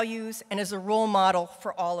her values and is a role model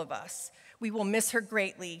for all of us. We will miss her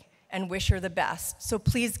greatly and wish her the best. So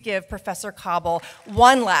please give Professor Cobble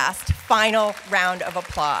one last final round of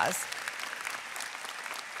applause.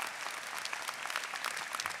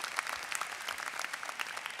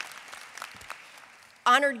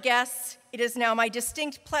 Honored guests, it is now my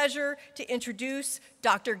distinct pleasure to introduce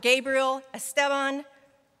Dr. Gabriel Esteban,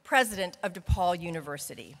 President of DePaul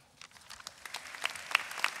University.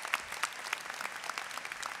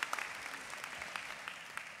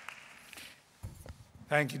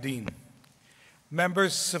 Thank you, Dean.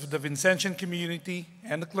 Members of the Vincentian community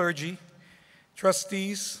and the clergy,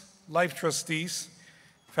 trustees, life trustees,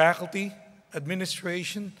 faculty,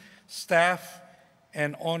 administration, staff,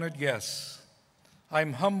 and honored guests,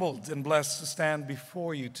 I'm humbled and blessed to stand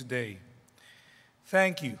before you today.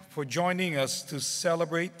 Thank you for joining us to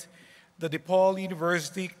celebrate the DePaul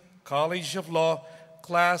University College of Law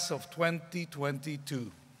Class of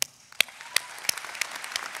 2022.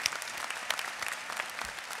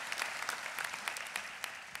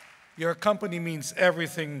 Your company means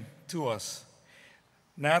everything to us.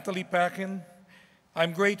 Natalye, Paquin,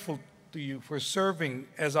 I'm grateful to you for serving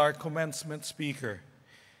as our commencement speaker.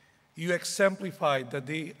 You exemplified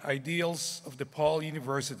the ideals of DePaul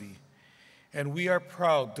University, and we are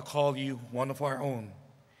proud to call you one of our own.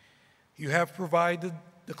 You have provided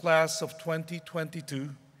the class of 2022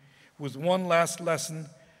 with one last lesson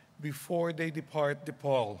before they depart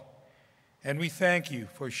DePaul, and we thank you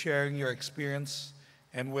for sharing your experience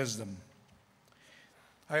and wisdom.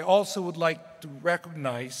 I also would like to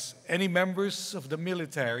recognize any members of the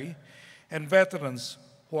military and veterans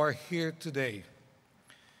who are here today.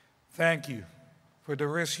 Thank you for the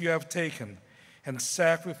risks you have taken and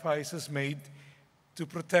sacrifices made to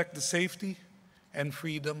protect the safety and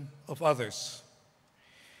freedom of others.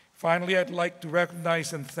 Finally, I'd like to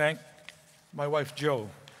recognize and thank my wife, Jo.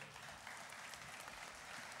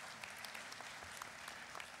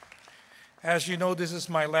 As you know, this is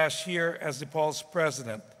my last year as DePaul's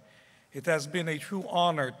president. It has been a true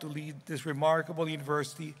honor to lead this remarkable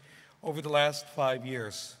university over the last 5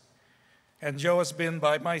 years. And Jo has been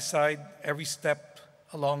by my side every step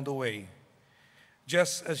along the way.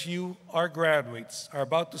 Just as you, our graduates, are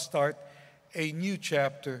about to start a new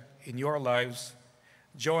chapter in your lives,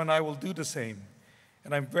 Jo and I will do the same.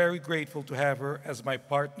 And I'm very grateful to have her as my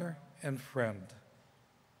partner and friend.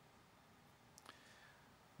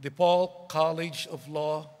 DePaul College of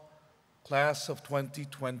Law, Class of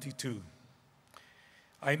 2022.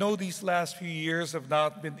 I know these last few years have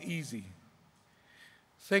not been easy.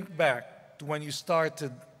 Think back to when you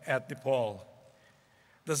started at DePaul.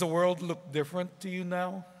 Does the world look different to you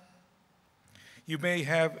now? You may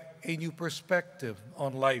have a new perspective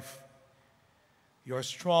on life. You're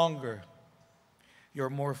stronger. You're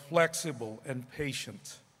more flexible and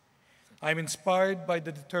patient. I'm inspired by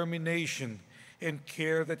the determination and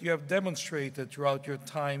care that you have demonstrated throughout your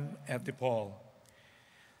time at DePaul.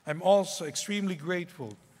 I'm also extremely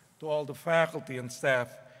grateful to all the faculty and staff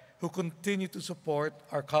who continue to support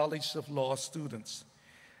our College of Law students.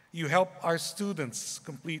 You help our students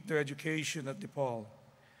complete their education at DePaul.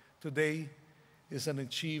 Today is an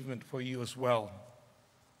achievement for you as well.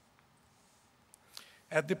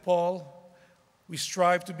 At DePaul, we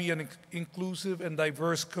strive to be an inclusive and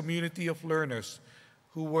diverse community of learners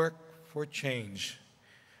who work for change.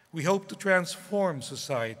 We hope to transform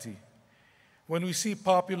society. When we see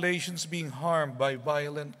populations being harmed by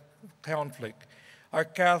violent conflict, our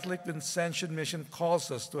Catholic Vincentian mission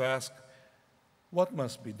calls us to ask, what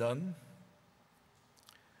must be done?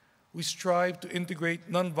 We strive to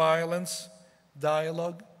integrate nonviolence,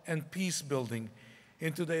 dialogue, and peace building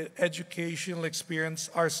into the educational experience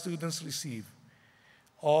our students receive,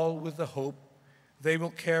 all with the hope they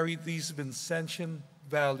will carry these Vincentian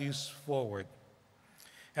values forward.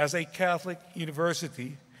 As a Catholic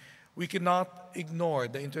university, we cannot ignore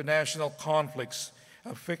the international conflicts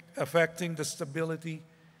affecting the stability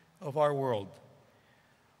of our world.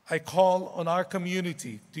 I call on our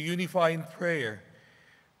community to unify in prayer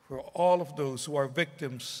for all of those who are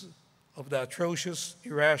victims of the atrocious,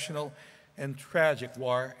 irrational, and tragic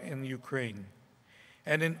war in Ukraine,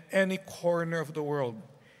 and in any corner of the world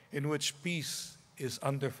in which peace is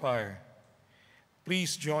under fire.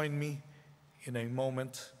 Please join me in a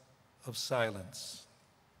moment of silence.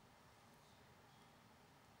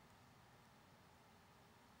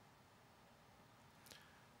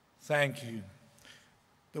 Thank you.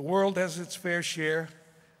 The world has its fair share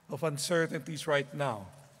of uncertainties right now,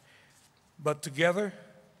 but together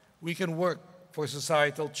we can work for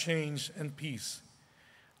societal change and peace.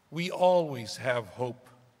 We always have hope.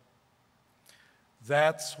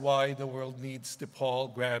 That's why the world needs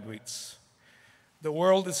DePaul graduates. The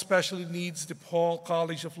world especially needs DePaul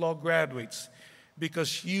College of Law graduates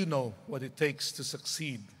because you know what it takes to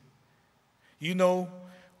succeed. You know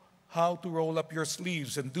how to roll up your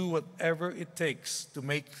sleeves and do whatever it takes to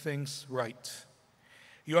make things right.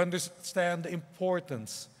 You understand the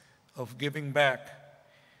importance of giving back.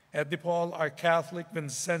 At DePaul, our Catholic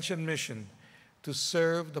Vincentian mission to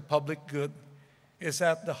serve the public good is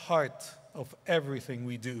at the heart of everything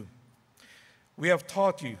we do. We have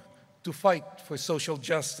taught you to fight for social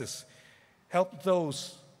justice, help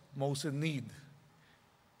those most in need,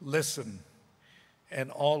 listen, and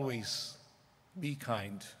always be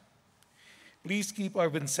kind. Please keep our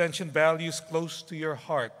Vincentian values close to your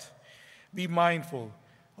heart. Be mindful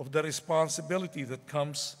of the responsibility that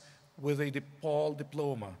comes with a DePaul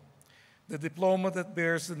diploma, the diploma that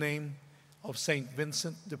bears the name of St.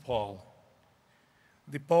 Vincent de Paul.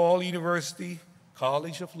 DePaul University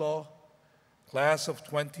College of Law, class of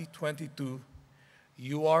 2022,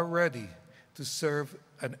 you are ready to serve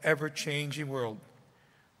an ever-changing world,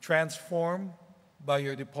 transformed by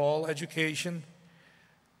your DePaul education,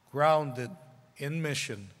 grounded in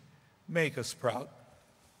mission. Make us proud.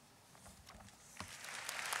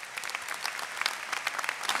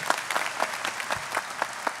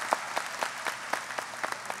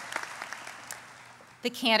 The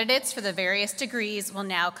candidates for the various degrees will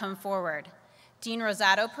now come forward. Dean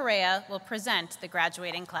Rosado Perea will present the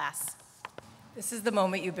graduating class. This is the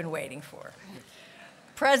moment you've been waiting for.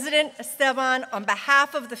 President Esteban, on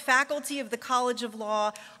behalf of the faculty of the College of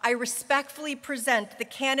Law, I respectfully present the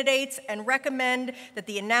candidates and recommend that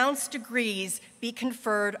the announced degrees be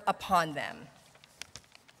conferred upon them.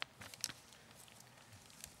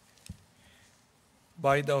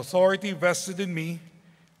 By the authority vested in me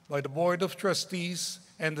by the Board of Trustees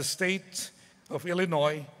and the State of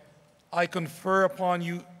Illinois, I confer upon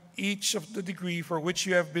you each of the degree for which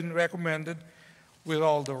you have been recommended with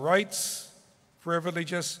all the rights,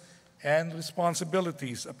 privileges, and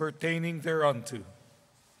responsibilities appertaining thereunto.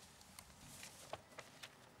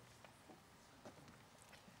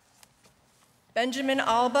 Benjamin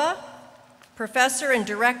Alba, Professor and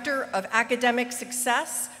Director of Academic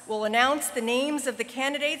Success, will announce the names of the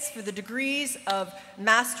candidates for the degrees of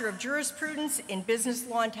Master of Jurisprudence in Business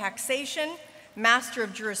Law and Taxation, Master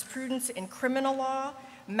of Jurisprudence in Criminal Law,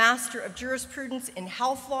 Master of Jurisprudence in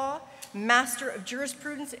Health Law, Master of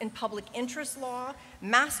Jurisprudence in Public Interest Law,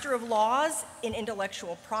 Master of Laws in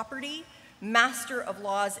Intellectual Property, Master of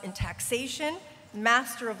Laws in Taxation,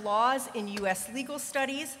 Master of Laws in U.S. Legal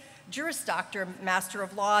Studies, Juris Doctor, Master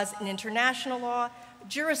of Laws in International Law,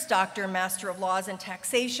 Juris Doctor, Master of Laws in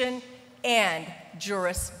Taxation, and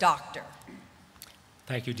Juris Doctor.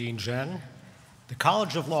 Thank you, Dean Jen. The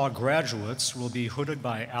College of Law graduates will be hooded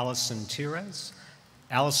by Allison Tires,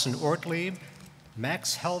 Allison Ortlieb,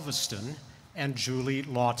 Max Helveston, and Julie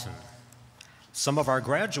Lawton. Some of our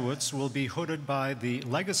graduates will be hooded by the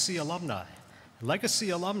Legacy Alumni. Legacy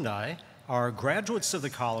Alumni are graduates of the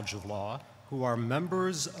College of Law who are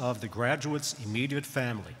members of the graduates' immediate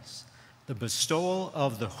families. The bestowal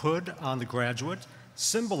of the hood on the graduate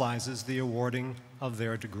symbolizes the awarding of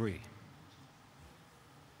their degree.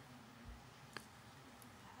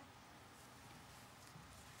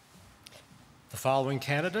 The following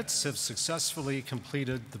candidates have successfully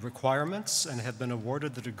completed the requirements and have been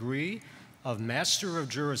awarded the degree of Master of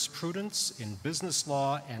Jurisprudence in Business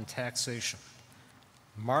Law and Taxation.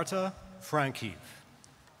 Marta Frankiv.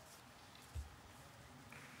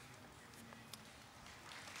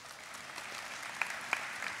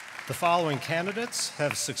 The following candidates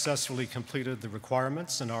have successfully completed the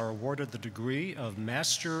requirements and are awarded the degree of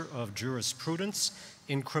Master of Jurisprudence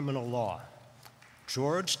in Criminal Law.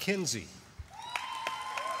 George Kinsey.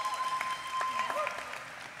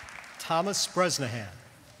 Thomas Bresnahan.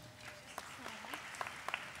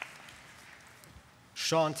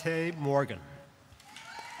 Shantae Morgan.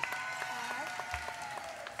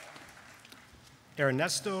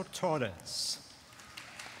 Ernesto Torres.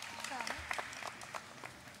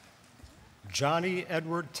 Johnny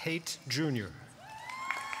Edward Tate, Jr.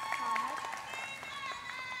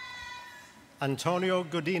 Antonio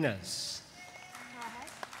Godinez.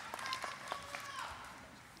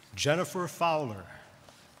 Jennifer Fowler.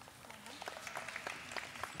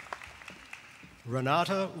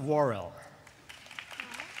 Renata Worrell.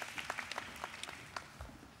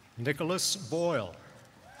 Nicholas Boyle.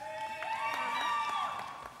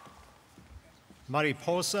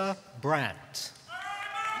 Mariposa Brandt.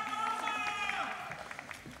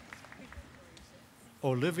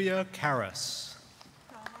 Olivia Karras.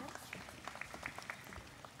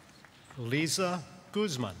 Lisa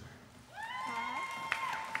Guzman.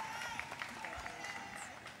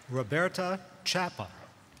 Roberta Chapa.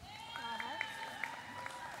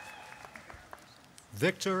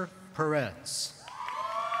 Victor Perez.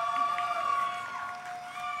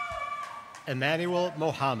 Emmanuel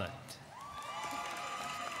Mohammed.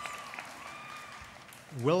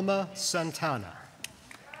 Wilma Santana.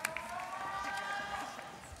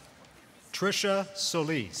 Trisha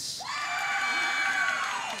Solis.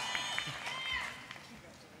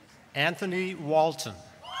 Anthony Walton.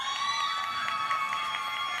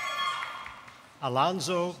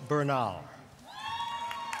 Alonzo Bernal.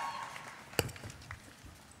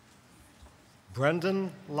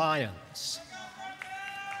 Brendan Lyons.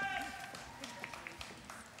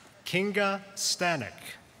 Kinga Stanek.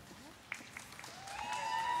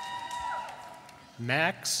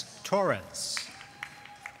 Max Torres.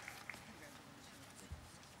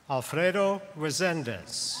 Alfredo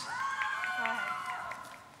Resendez.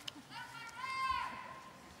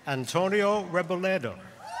 Antonio Reboledo.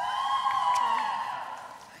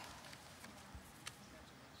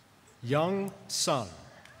 Young Sun.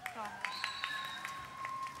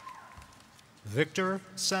 Victor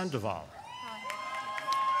Sandoval.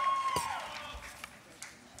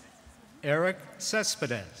 Eric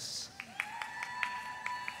Cespedes.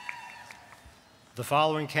 The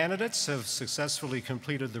following candidates have successfully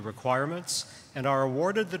completed the requirements and are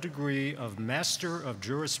awarded the degree of Master of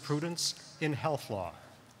Jurisprudence in Health Law.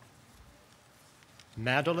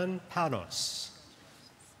 Madeline Panos.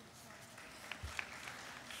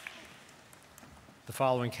 The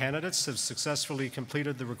following candidates have successfully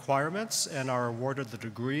completed the requirements and are awarded the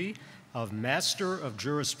degree of Master of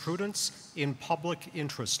Jurisprudence in Public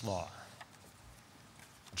Interest Law.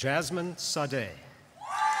 Jasmine Sadeh.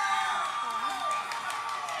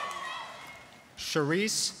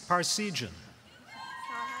 Charisse Parsegian.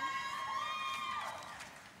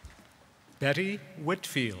 Betty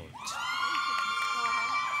Whitfield.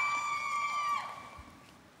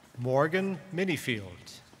 Morgan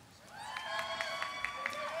Minifield.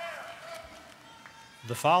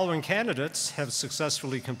 The following candidates have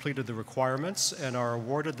successfully completed the requirements and are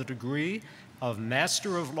awarded the degree of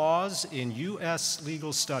Master of Laws in U.S.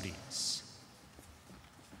 Legal Studies.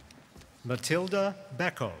 Matilda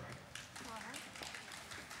Becco.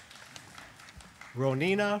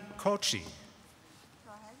 Ronina Kochi.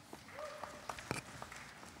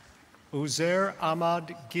 Uzair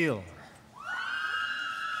Ahmad Gil.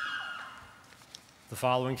 The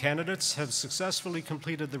following candidates have successfully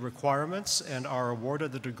completed the requirements and are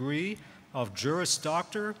awarded the degree of Juris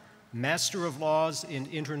Doctor, Master of Laws in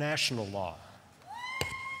International Law.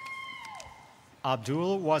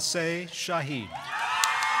 Abdul Wasay Shahid.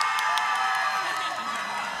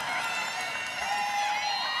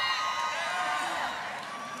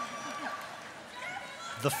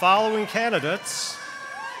 The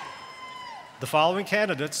following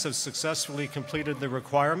candidates have successfully completed the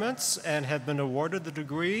requirements and have been awarded the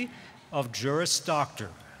degree of Juris Doctor.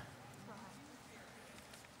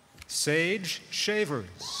 Sage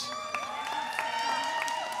Shavers.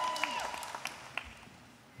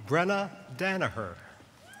 Brenna Danaher.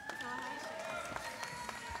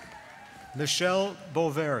 Michelle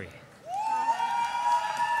Boveri.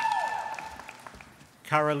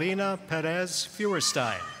 Carolina Perez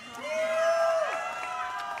Feuerstein.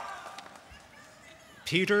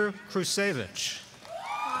 Peter Krusevich.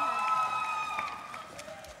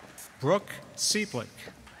 Brooke Sieplick.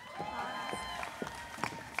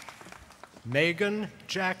 Megan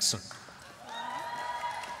Jackson.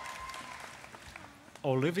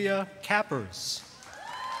 Olivia Cappers.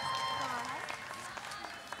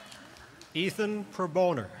 Ethan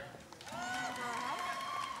Perboner.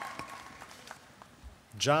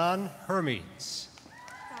 John Hermes.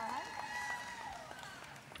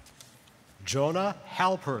 Jonah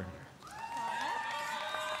Halpern.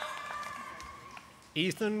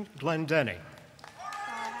 Ethan Glendenning.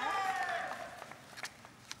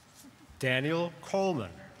 Daniel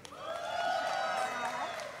Coleman.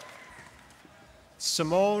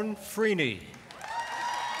 Simone Freeney.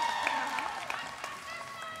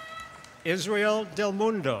 Israel Del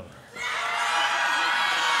Mundo.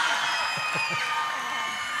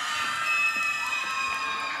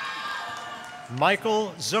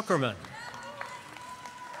 Michael Zuckerman.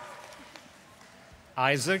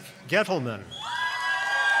 Isaac Gettelman.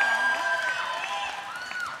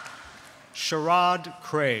 Sherrod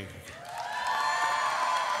Craig.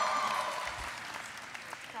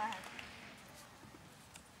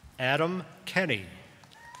 Adam Kenny.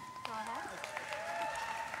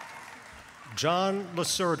 John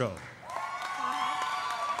Lacerdo.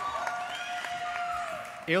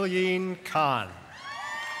 Ilyeen Khan.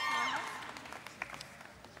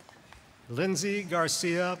 Lindsay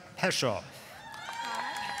Garcia Peshoff.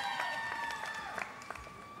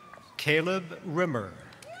 Caleb Rimmer.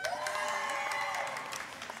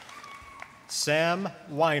 Sam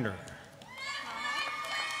Weiner.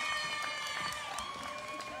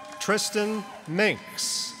 Tristan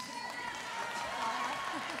Minks.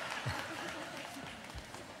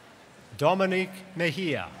 Dominique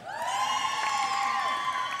Mejia.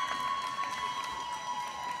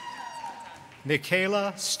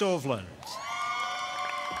 Michaela Stovland.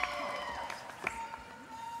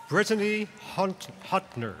 Brittany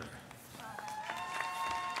Huttner.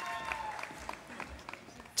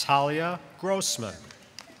 Talia Grossman.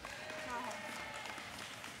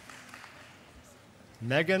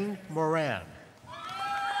 Megan Moran.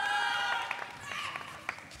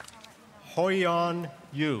 Hoyeon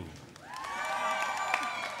Yu.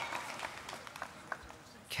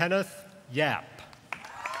 Kenneth Yap.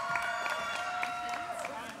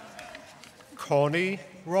 Connie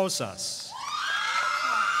Rosas.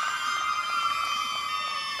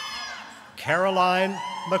 Caroline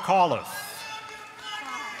McAuliffe.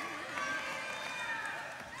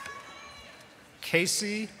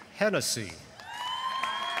 Casey Hennessy.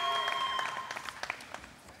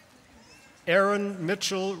 Aaron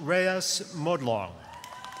Mitchell Reyes Modlong.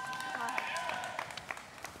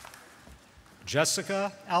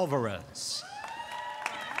 Jessica Alvarez.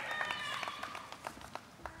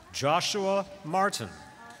 Joshua Martin.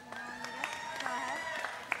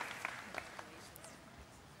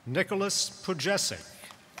 Nicholas Pujesic.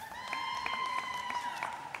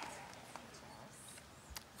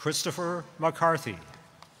 Christopher McCarthy.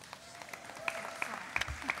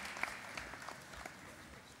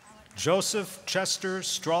 Joseph Chester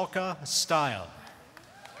Stralka Style.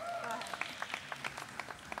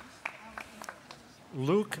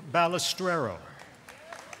 Luke Balistrero.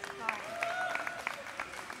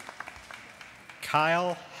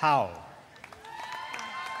 Kyle Howe.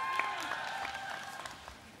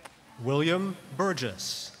 William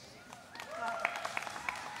Burgess.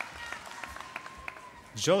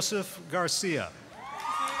 Joseph Garcia.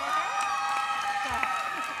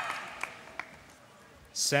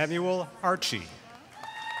 Samuel Archie.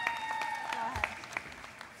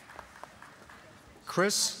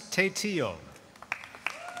 Chris Tatio.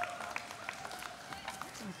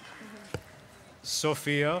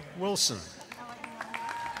 Sophia Wilson.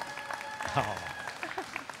 Oh.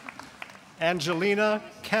 Angelina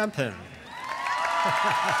Campen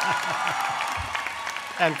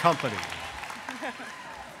and company.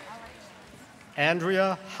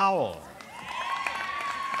 Andrea Howell.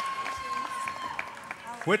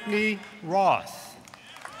 Whitney Roth.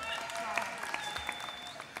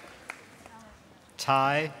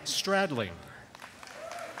 Ty Stradling.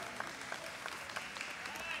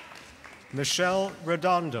 Michelle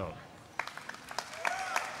Redondo.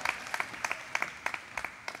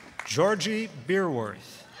 Georgie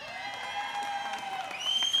Beerworth.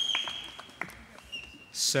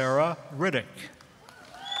 Sarah Riddick.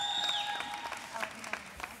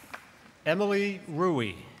 Emily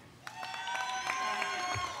Rui.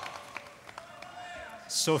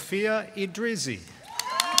 Sophia Idrizi.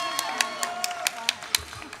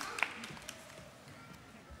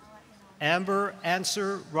 Amber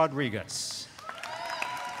Answer Rodriguez.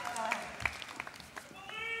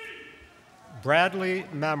 Bradley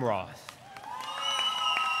Mamroth.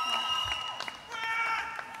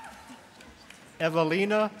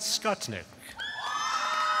 Evelina Skutnik.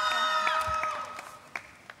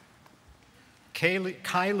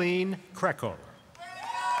 Kylene Krekel.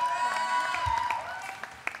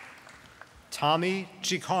 Tommy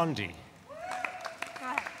Gikondi.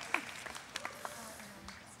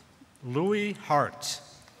 Louis Hart.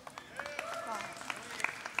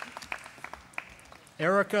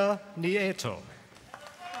 Erica Nieto.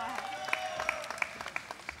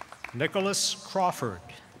 Nicholas Crawford.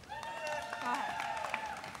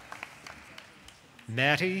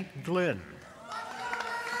 Mattie Glynn.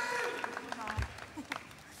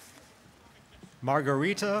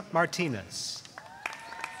 Margarita Martinez.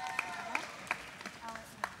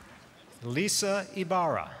 Lisa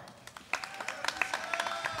Ibarra.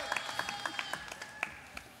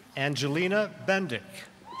 Angelina Bendick.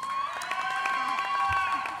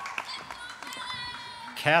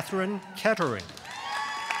 Catherine Kettering.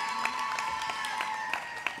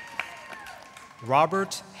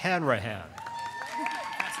 Robert Hanrahan.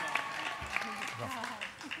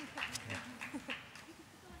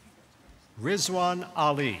 Rizwan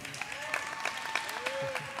Ali.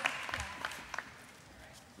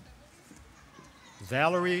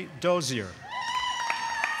 Valerie Dozier.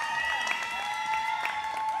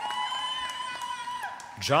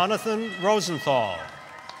 Jonathan Rosenthal.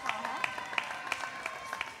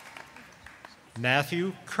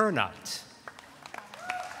 Matthew Kernot.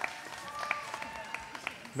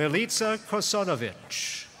 Milica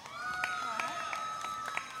Kosonovich.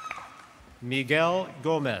 Miguel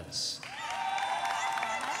Gomez.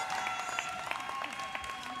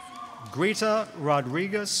 Greta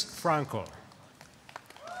Rodriguez Franco.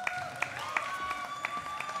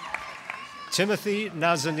 Timothy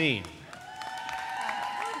Nazanin.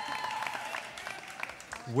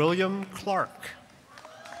 William Clark.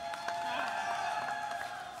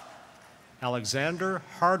 Alexander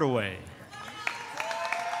Hardaway.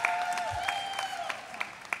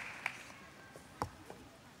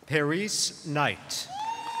 Paris Knight.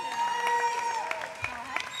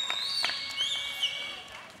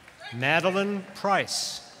 Madeline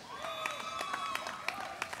Price.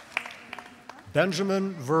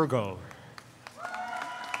 Benjamin Virgo.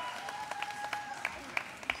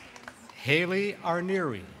 Haley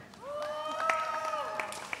Arneri.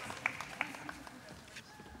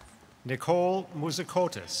 Nicole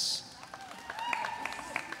Muzikotis.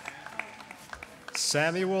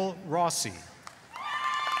 Samuel Rossi.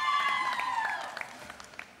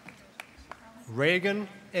 Reagan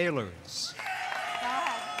Ehlers.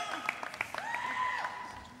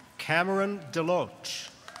 Cameron Deloach.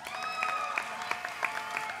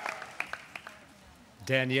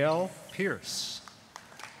 Danielle Pierce.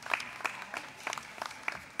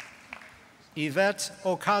 Yvette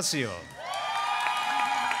Ocasio.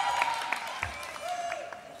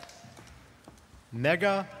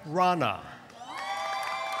 Mega Rana.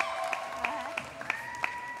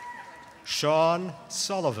 Sean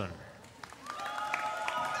Sullivan.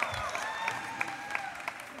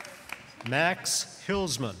 Max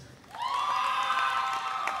Hilsman.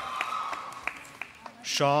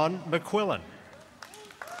 Sean McQuillan.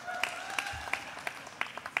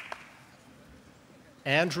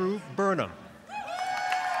 Andrew Burnham.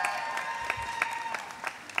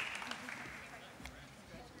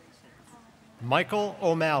 Michael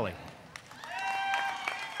O'Malley.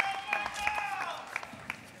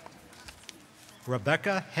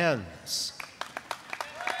 Rebecca Hens.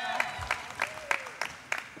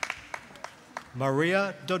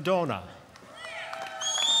 Maria Dodona.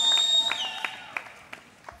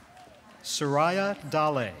 Soraya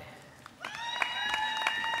Dale.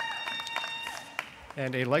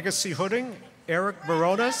 And a legacy hooding, Eric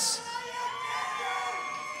Barones.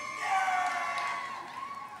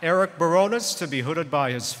 Eric Barones to be hooded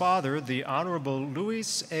by his father, the Honorable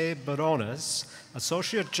Luis A. Barones,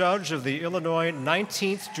 Associate Judge of the Illinois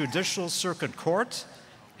 19th Judicial Circuit Court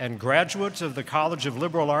and graduate of the College of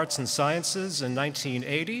Liberal Arts and Sciences in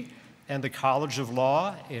 1980 and the College of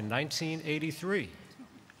Law in 1983.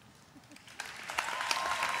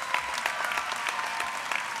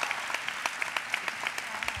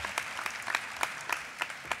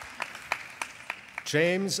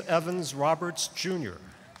 James Evans Roberts, Jr.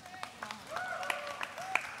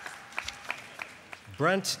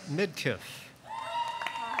 Brent Midkiff.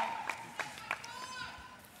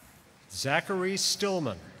 Zachary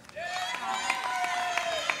Stillman.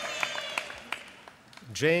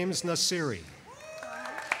 James Nasiri.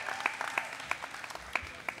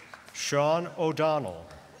 Sean O'Donnell.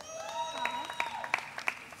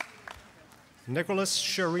 Nicholas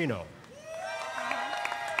Sherino.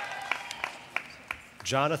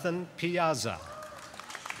 Jonathan Piazza.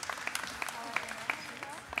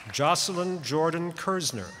 Jocelyn Jordan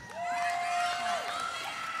Kersner.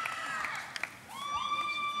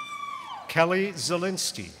 Kelly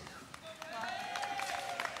Zielinski.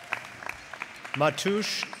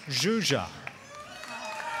 Matush Juja.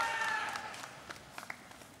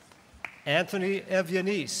 Anthony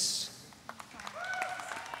Evyanis.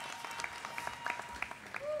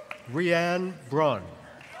 Rianne Brunn.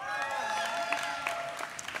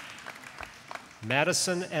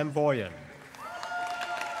 Madison Amboyan.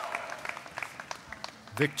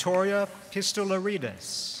 Victoria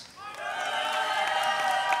Pistolarides.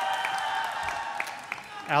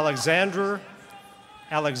 Alexandra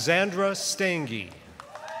Stengi.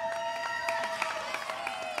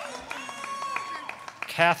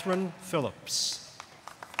 Catherine Phillips.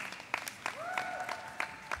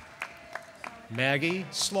 Maggie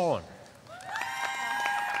Sloan.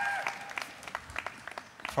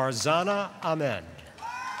 Farzana Ahmed.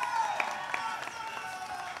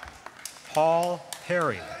 Paul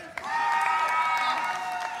Perry.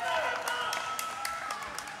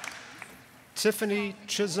 Tiffany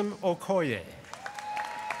Chisholm Okoye.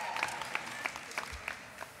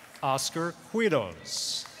 Oscar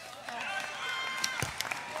Quidos.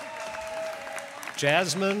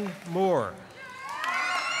 Jasmine Moore.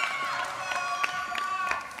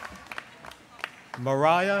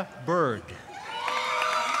 Mariah Bird.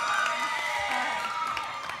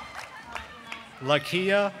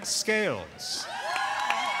 Lakia Scales.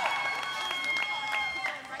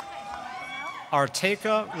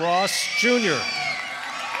 Arteka Ross Jr.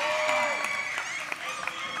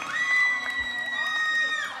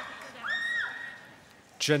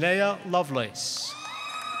 Janea Lovelace.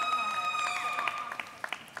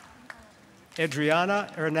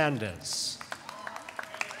 Adriana Hernandez.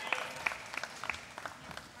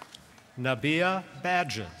 Nabia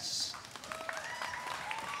Badges.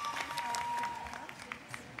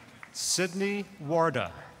 Sydney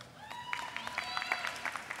Warda.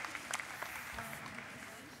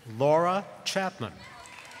 Laura Chapman.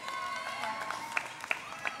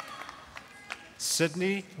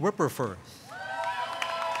 Sydney Whipperforth.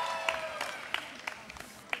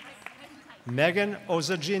 Megan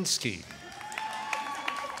Ozaginski.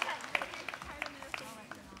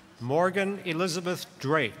 Morgan Elizabeth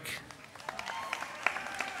Drake.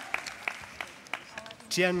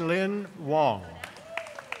 Tianlin Wong.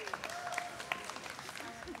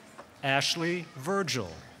 Ashley Virgil.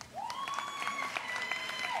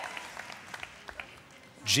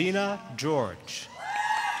 Gina George.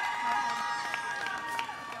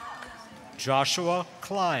 Joshua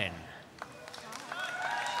Klein.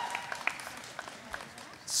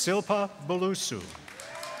 Silpa Belusu.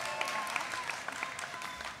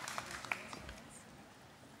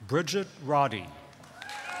 Bridget Roddy.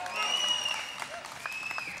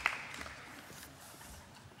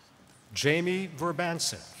 Jamie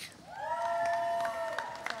Verbancic.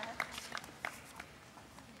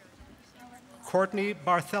 Courtney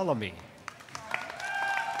Bartholomew.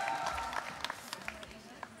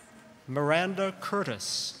 Miranda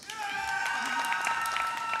Curtis.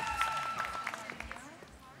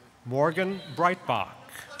 Morgan Breitbach.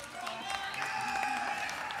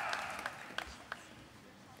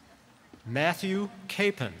 Matthew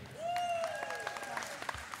Capon.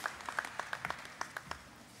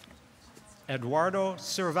 Eduardo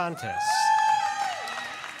Cervantes.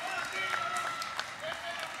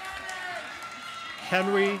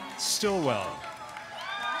 Henry Stillwell.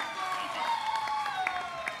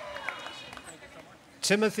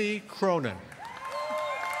 Timothy Cronin.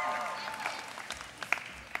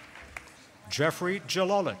 Jeffrey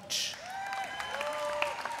Jalolich.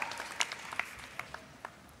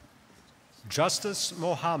 Justice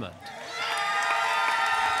Mohammed.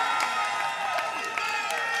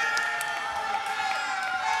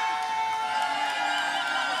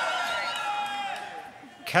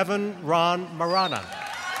 Kevin Ron Maranan.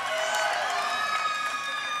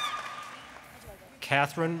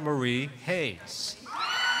 Catherine Marie Hayes.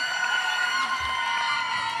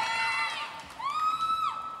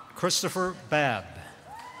 Christopher Babb.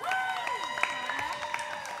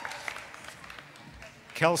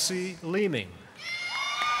 Kelsey Leeming.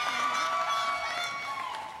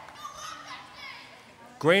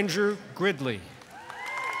 Granger Gridley.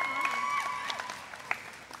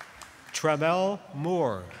 Tramel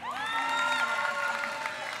Moore.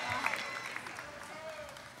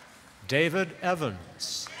 David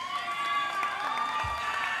Evans.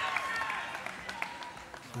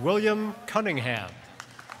 William Cunningham.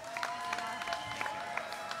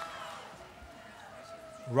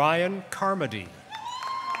 Ryan Carmody.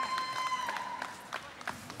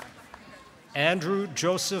 Andrew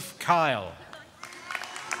Joseph Kyle.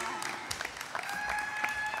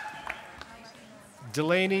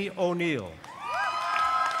 Delaney O'Neill.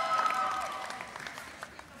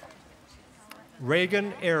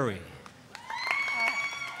 Reagan Airy.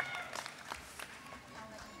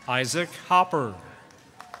 Isaac Hopper.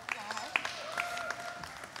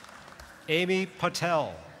 Amy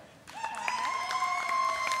Patel.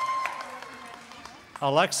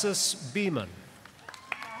 Alexis Beeman.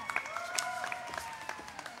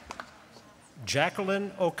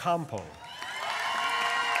 Jacqueline Ocampo.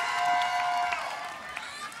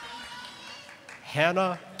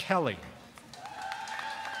 Hannah Kelly.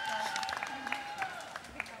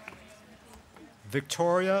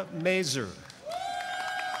 Victoria Mazer.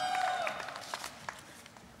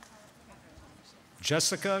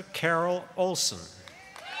 Jessica Carol Olson.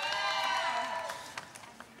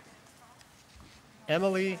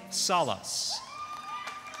 Emily Salas.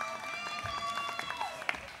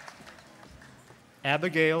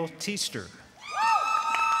 Abigail Teaster.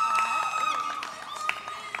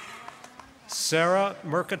 Sarah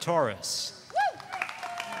Mercatoris.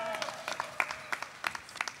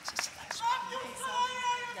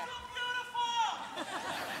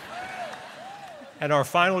 And our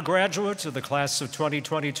final graduate of the class of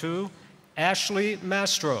 2022, Ashley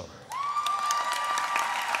Mastro.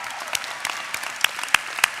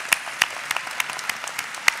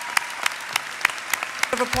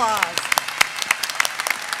 Of applause.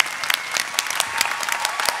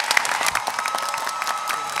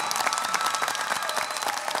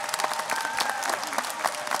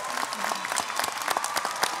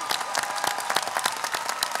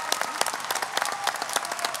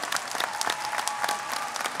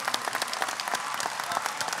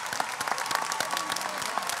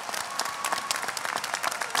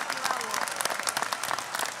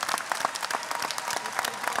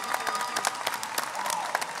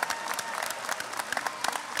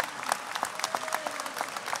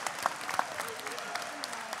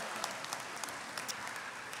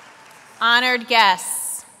 Honored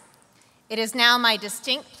guests, it is now my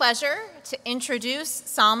distinct pleasure to introduce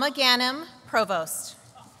Salma Ghanem, Provost.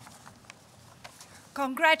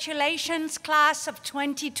 Congratulations, class of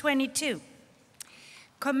 2022.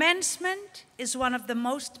 Commencement is one of the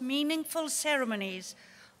most meaningful ceremonies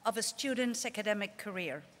of a student's academic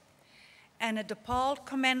career, and a DePaul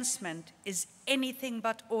commencement is anything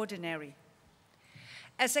but ordinary.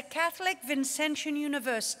 As a Catholic Vincentian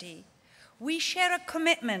University, we share a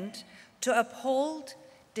commitment to uphold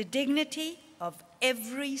the dignity of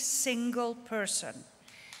every single person,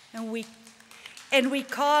 and we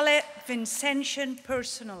call it Vincentian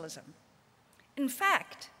personalism. In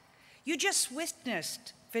fact, you just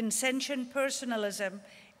witnessed Vincentian personalism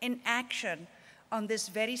in action on this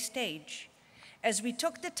very stage as we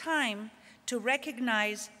took the time to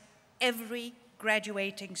recognize every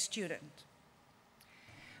graduating student.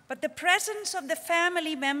 But the presence of the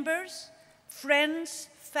family members, friends,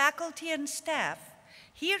 faculty, and staff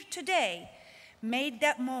here today made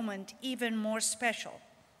that moment even more special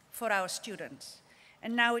for our students.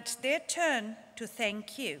 And now it's their turn to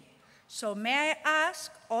thank you. So may I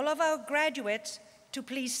ask all of our graduates to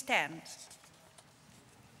please stand.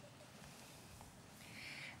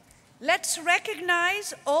 Let's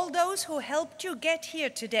recognize all those who helped you get here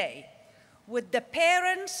today. Would the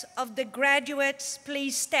parents of the graduates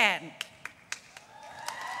please stand?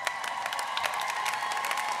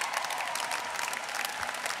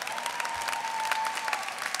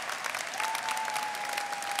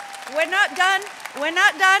 We're not done. We're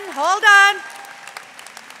not done. Hold on.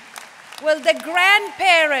 Will the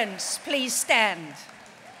grandparents please stand?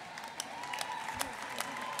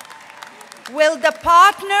 Will the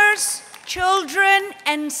partners, children,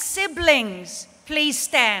 and siblings please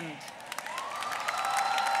stand?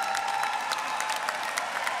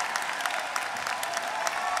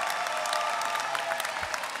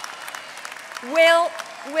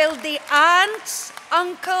 Will the aunts,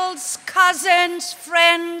 uncles, cousins,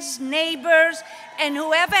 friends, neighbors, and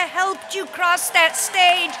whoever helped you cross that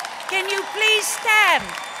stage, can you please stand?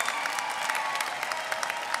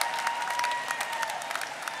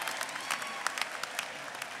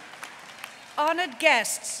 Honored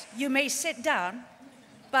guests, you may sit down,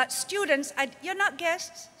 but students, you're not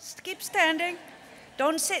guests, keep standing.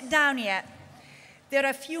 Don't sit down yet. There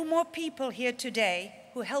are a few more people here today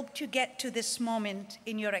who helped you get to this moment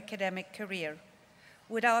in your academic career.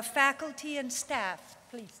 Would our faculty and staff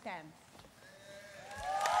please stand?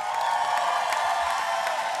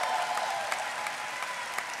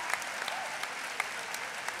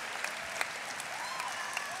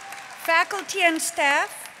 Faculty and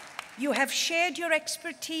staff, You have shared your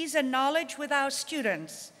expertise and knowledge with our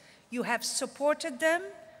students. You have supported them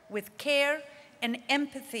with care and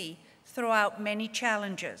empathy throughout many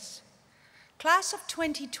challenges. Class of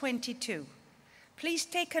 2022, please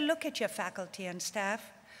take a look at your faculty and staff.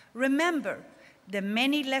 Remember the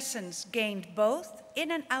many lessons gained both in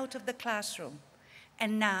and out of the classroom.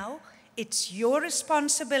 And now it's your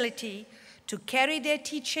responsibility to carry their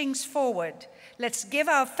teachings forward. Let's give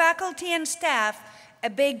our faculty and staff a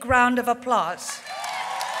big round of applause.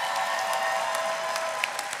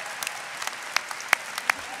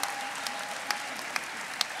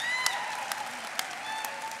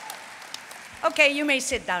 Okay, you may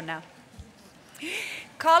sit down now.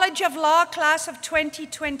 College of Law, class of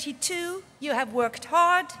 2022, you have worked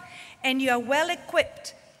hard and you are well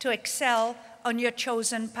equipped to excel on your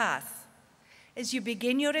chosen path. As you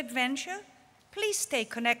begin your adventure, please stay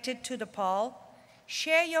connected to DePaul.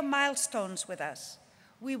 Share your milestones with us.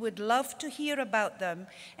 We would love to hear about them,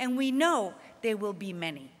 and we know there will be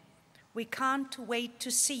many. We can't wait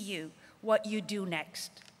to see what you do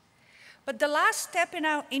next. But the last step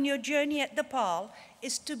in your journey at DePaul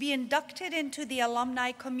is to be inducted into the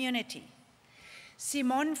alumni community.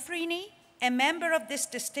 Simone Freeney, a member of this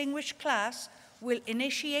distinguished class, will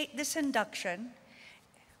initiate this induction,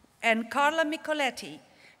 and Carla Micoletti,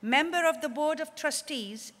 member of the Board of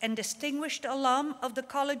Trustees and distinguished alum of the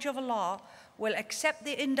College of Law, will accept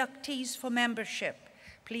the inductees for membership.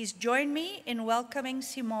 Please join me in welcoming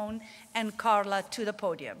Simone and Carla to the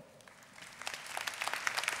podium.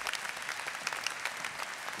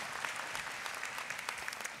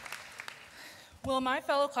 Will my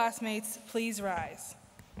fellow classmates please rise?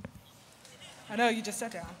 I know you just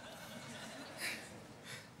sat down.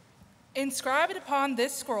 Inscribed upon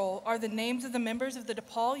this scroll are the names of the members of the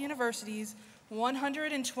DePaul University's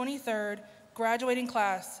 123rd graduating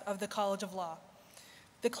class of the College of Law,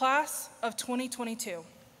 the class of 2022.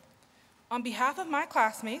 On behalf of my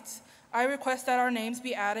classmates, I request that our names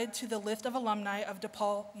be added to the list of alumni of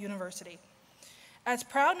DePaul University. As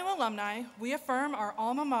proud new alumni, we affirm our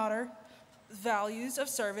alma mater values of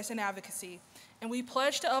service and advocacy, and we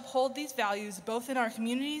pledge to uphold these values both in our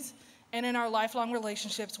communities and in our lifelong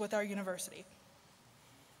relationships with our university.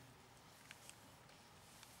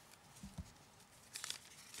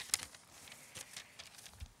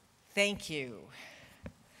 Thank you.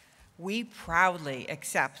 We proudly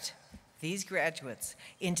accept these graduates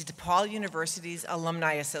into DePaul University's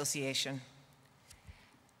Alumni Association.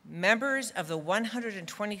 Members of the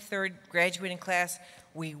 123rd graduating class,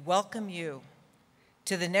 we welcome you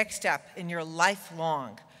to the next step in your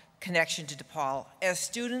lifelong connection to DePaul as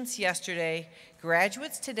students yesterday,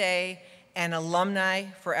 graduates today, and alumni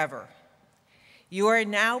forever. You are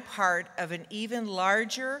now part of an even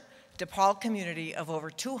larger DePaul community of over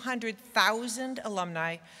 200,000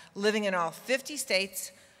 alumni living in all 50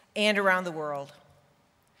 states and around the world.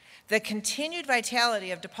 The continued vitality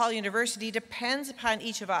of DePaul University depends upon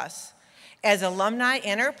each of us as alumni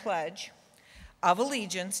and our pledge of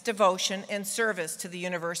allegiance, devotion, and service to the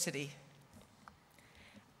university.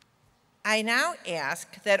 I now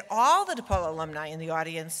ask that all the DePaul alumni in the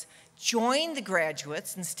audience join the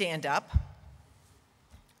graduates and stand up.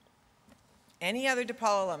 Any other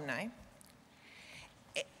DePaul alumni?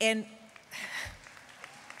 And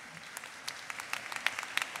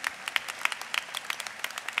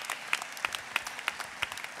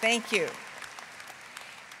thank you.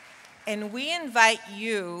 And we invite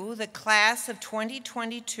you, the class of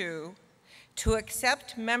 2022, to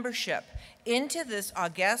accept membership into this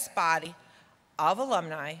august body of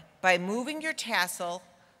alumni by moving your tassel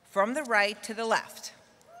from the right to the left.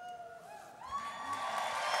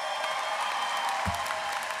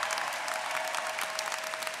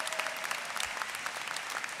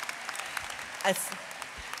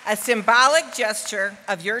 A symbolic gesture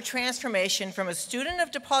of your transformation from a student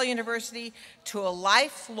of DePaul University to a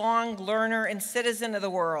lifelong learner and citizen of the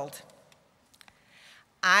world.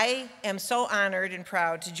 I am so honored and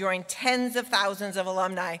proud to join tens of thousands of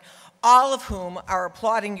alumni, all of whom are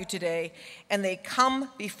applauding you today, and they come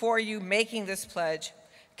before you making this pledge.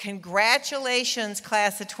 Congratulations,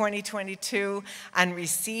 class of 2022, on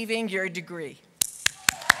receiving your degree.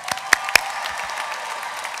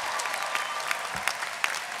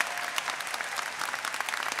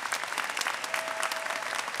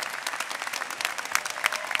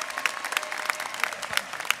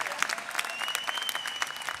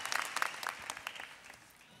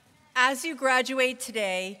 As you graduate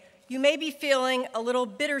today, you may be feeling a little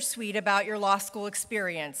bittersweet about your law school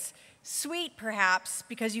experience. Sweet, perhaps,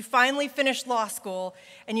 because you finally finished law school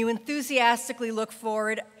and you enthusiastically look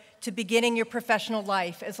forward to beginning your professional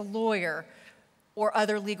life as a lawyer or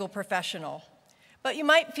other legal professional. But you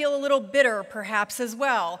might feel a little bitter, perhaps, as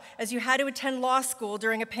well, as you had to attend law school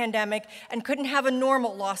during a pandemic and couldn't have a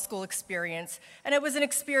normal law school experience, and it was an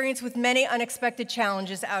experience with many unexpected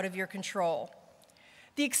challenges out of your control.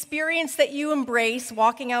 The experience that you embrace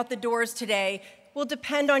walking out the doors today will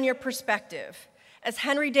depend on your perspective. As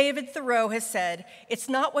Henry David Thoreau has said, it's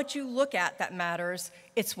not what you look at that matters,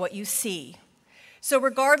 it's what you see. So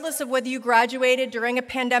regardless of whether you graduated during a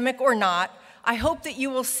pandemic or not, I hope that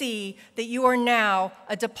you will see that you are now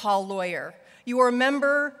a DePaul lawyer. You are a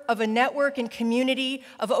member of a network and community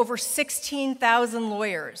of over 16,000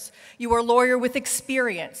 lawyers. You are a lawyer with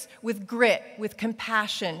experience, with grit, with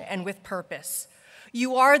compassion, and with purpose.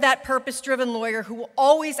 You are that purpose-driven lawyer who will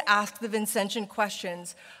always ask the Vincentian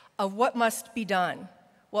questions of what must be done.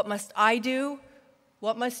 What must I do?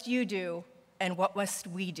 What must you do? And what must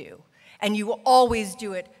we do? And you will always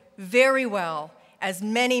do it very well, as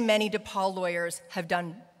many, many DePaul lawyers have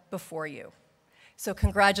done before you. So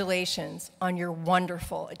congratulations on your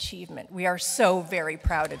wonderful achievement. We are so very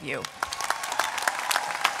proud of you.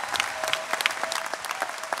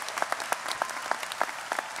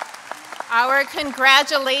 Our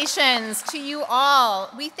congratulations to you all.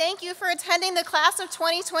 We thank you for attending the class of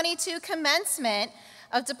 2022 commencement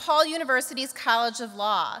of DePaul University's College of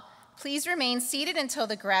Law. Please remain seated until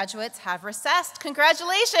the graduates have recessed.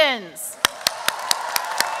 Congratulations.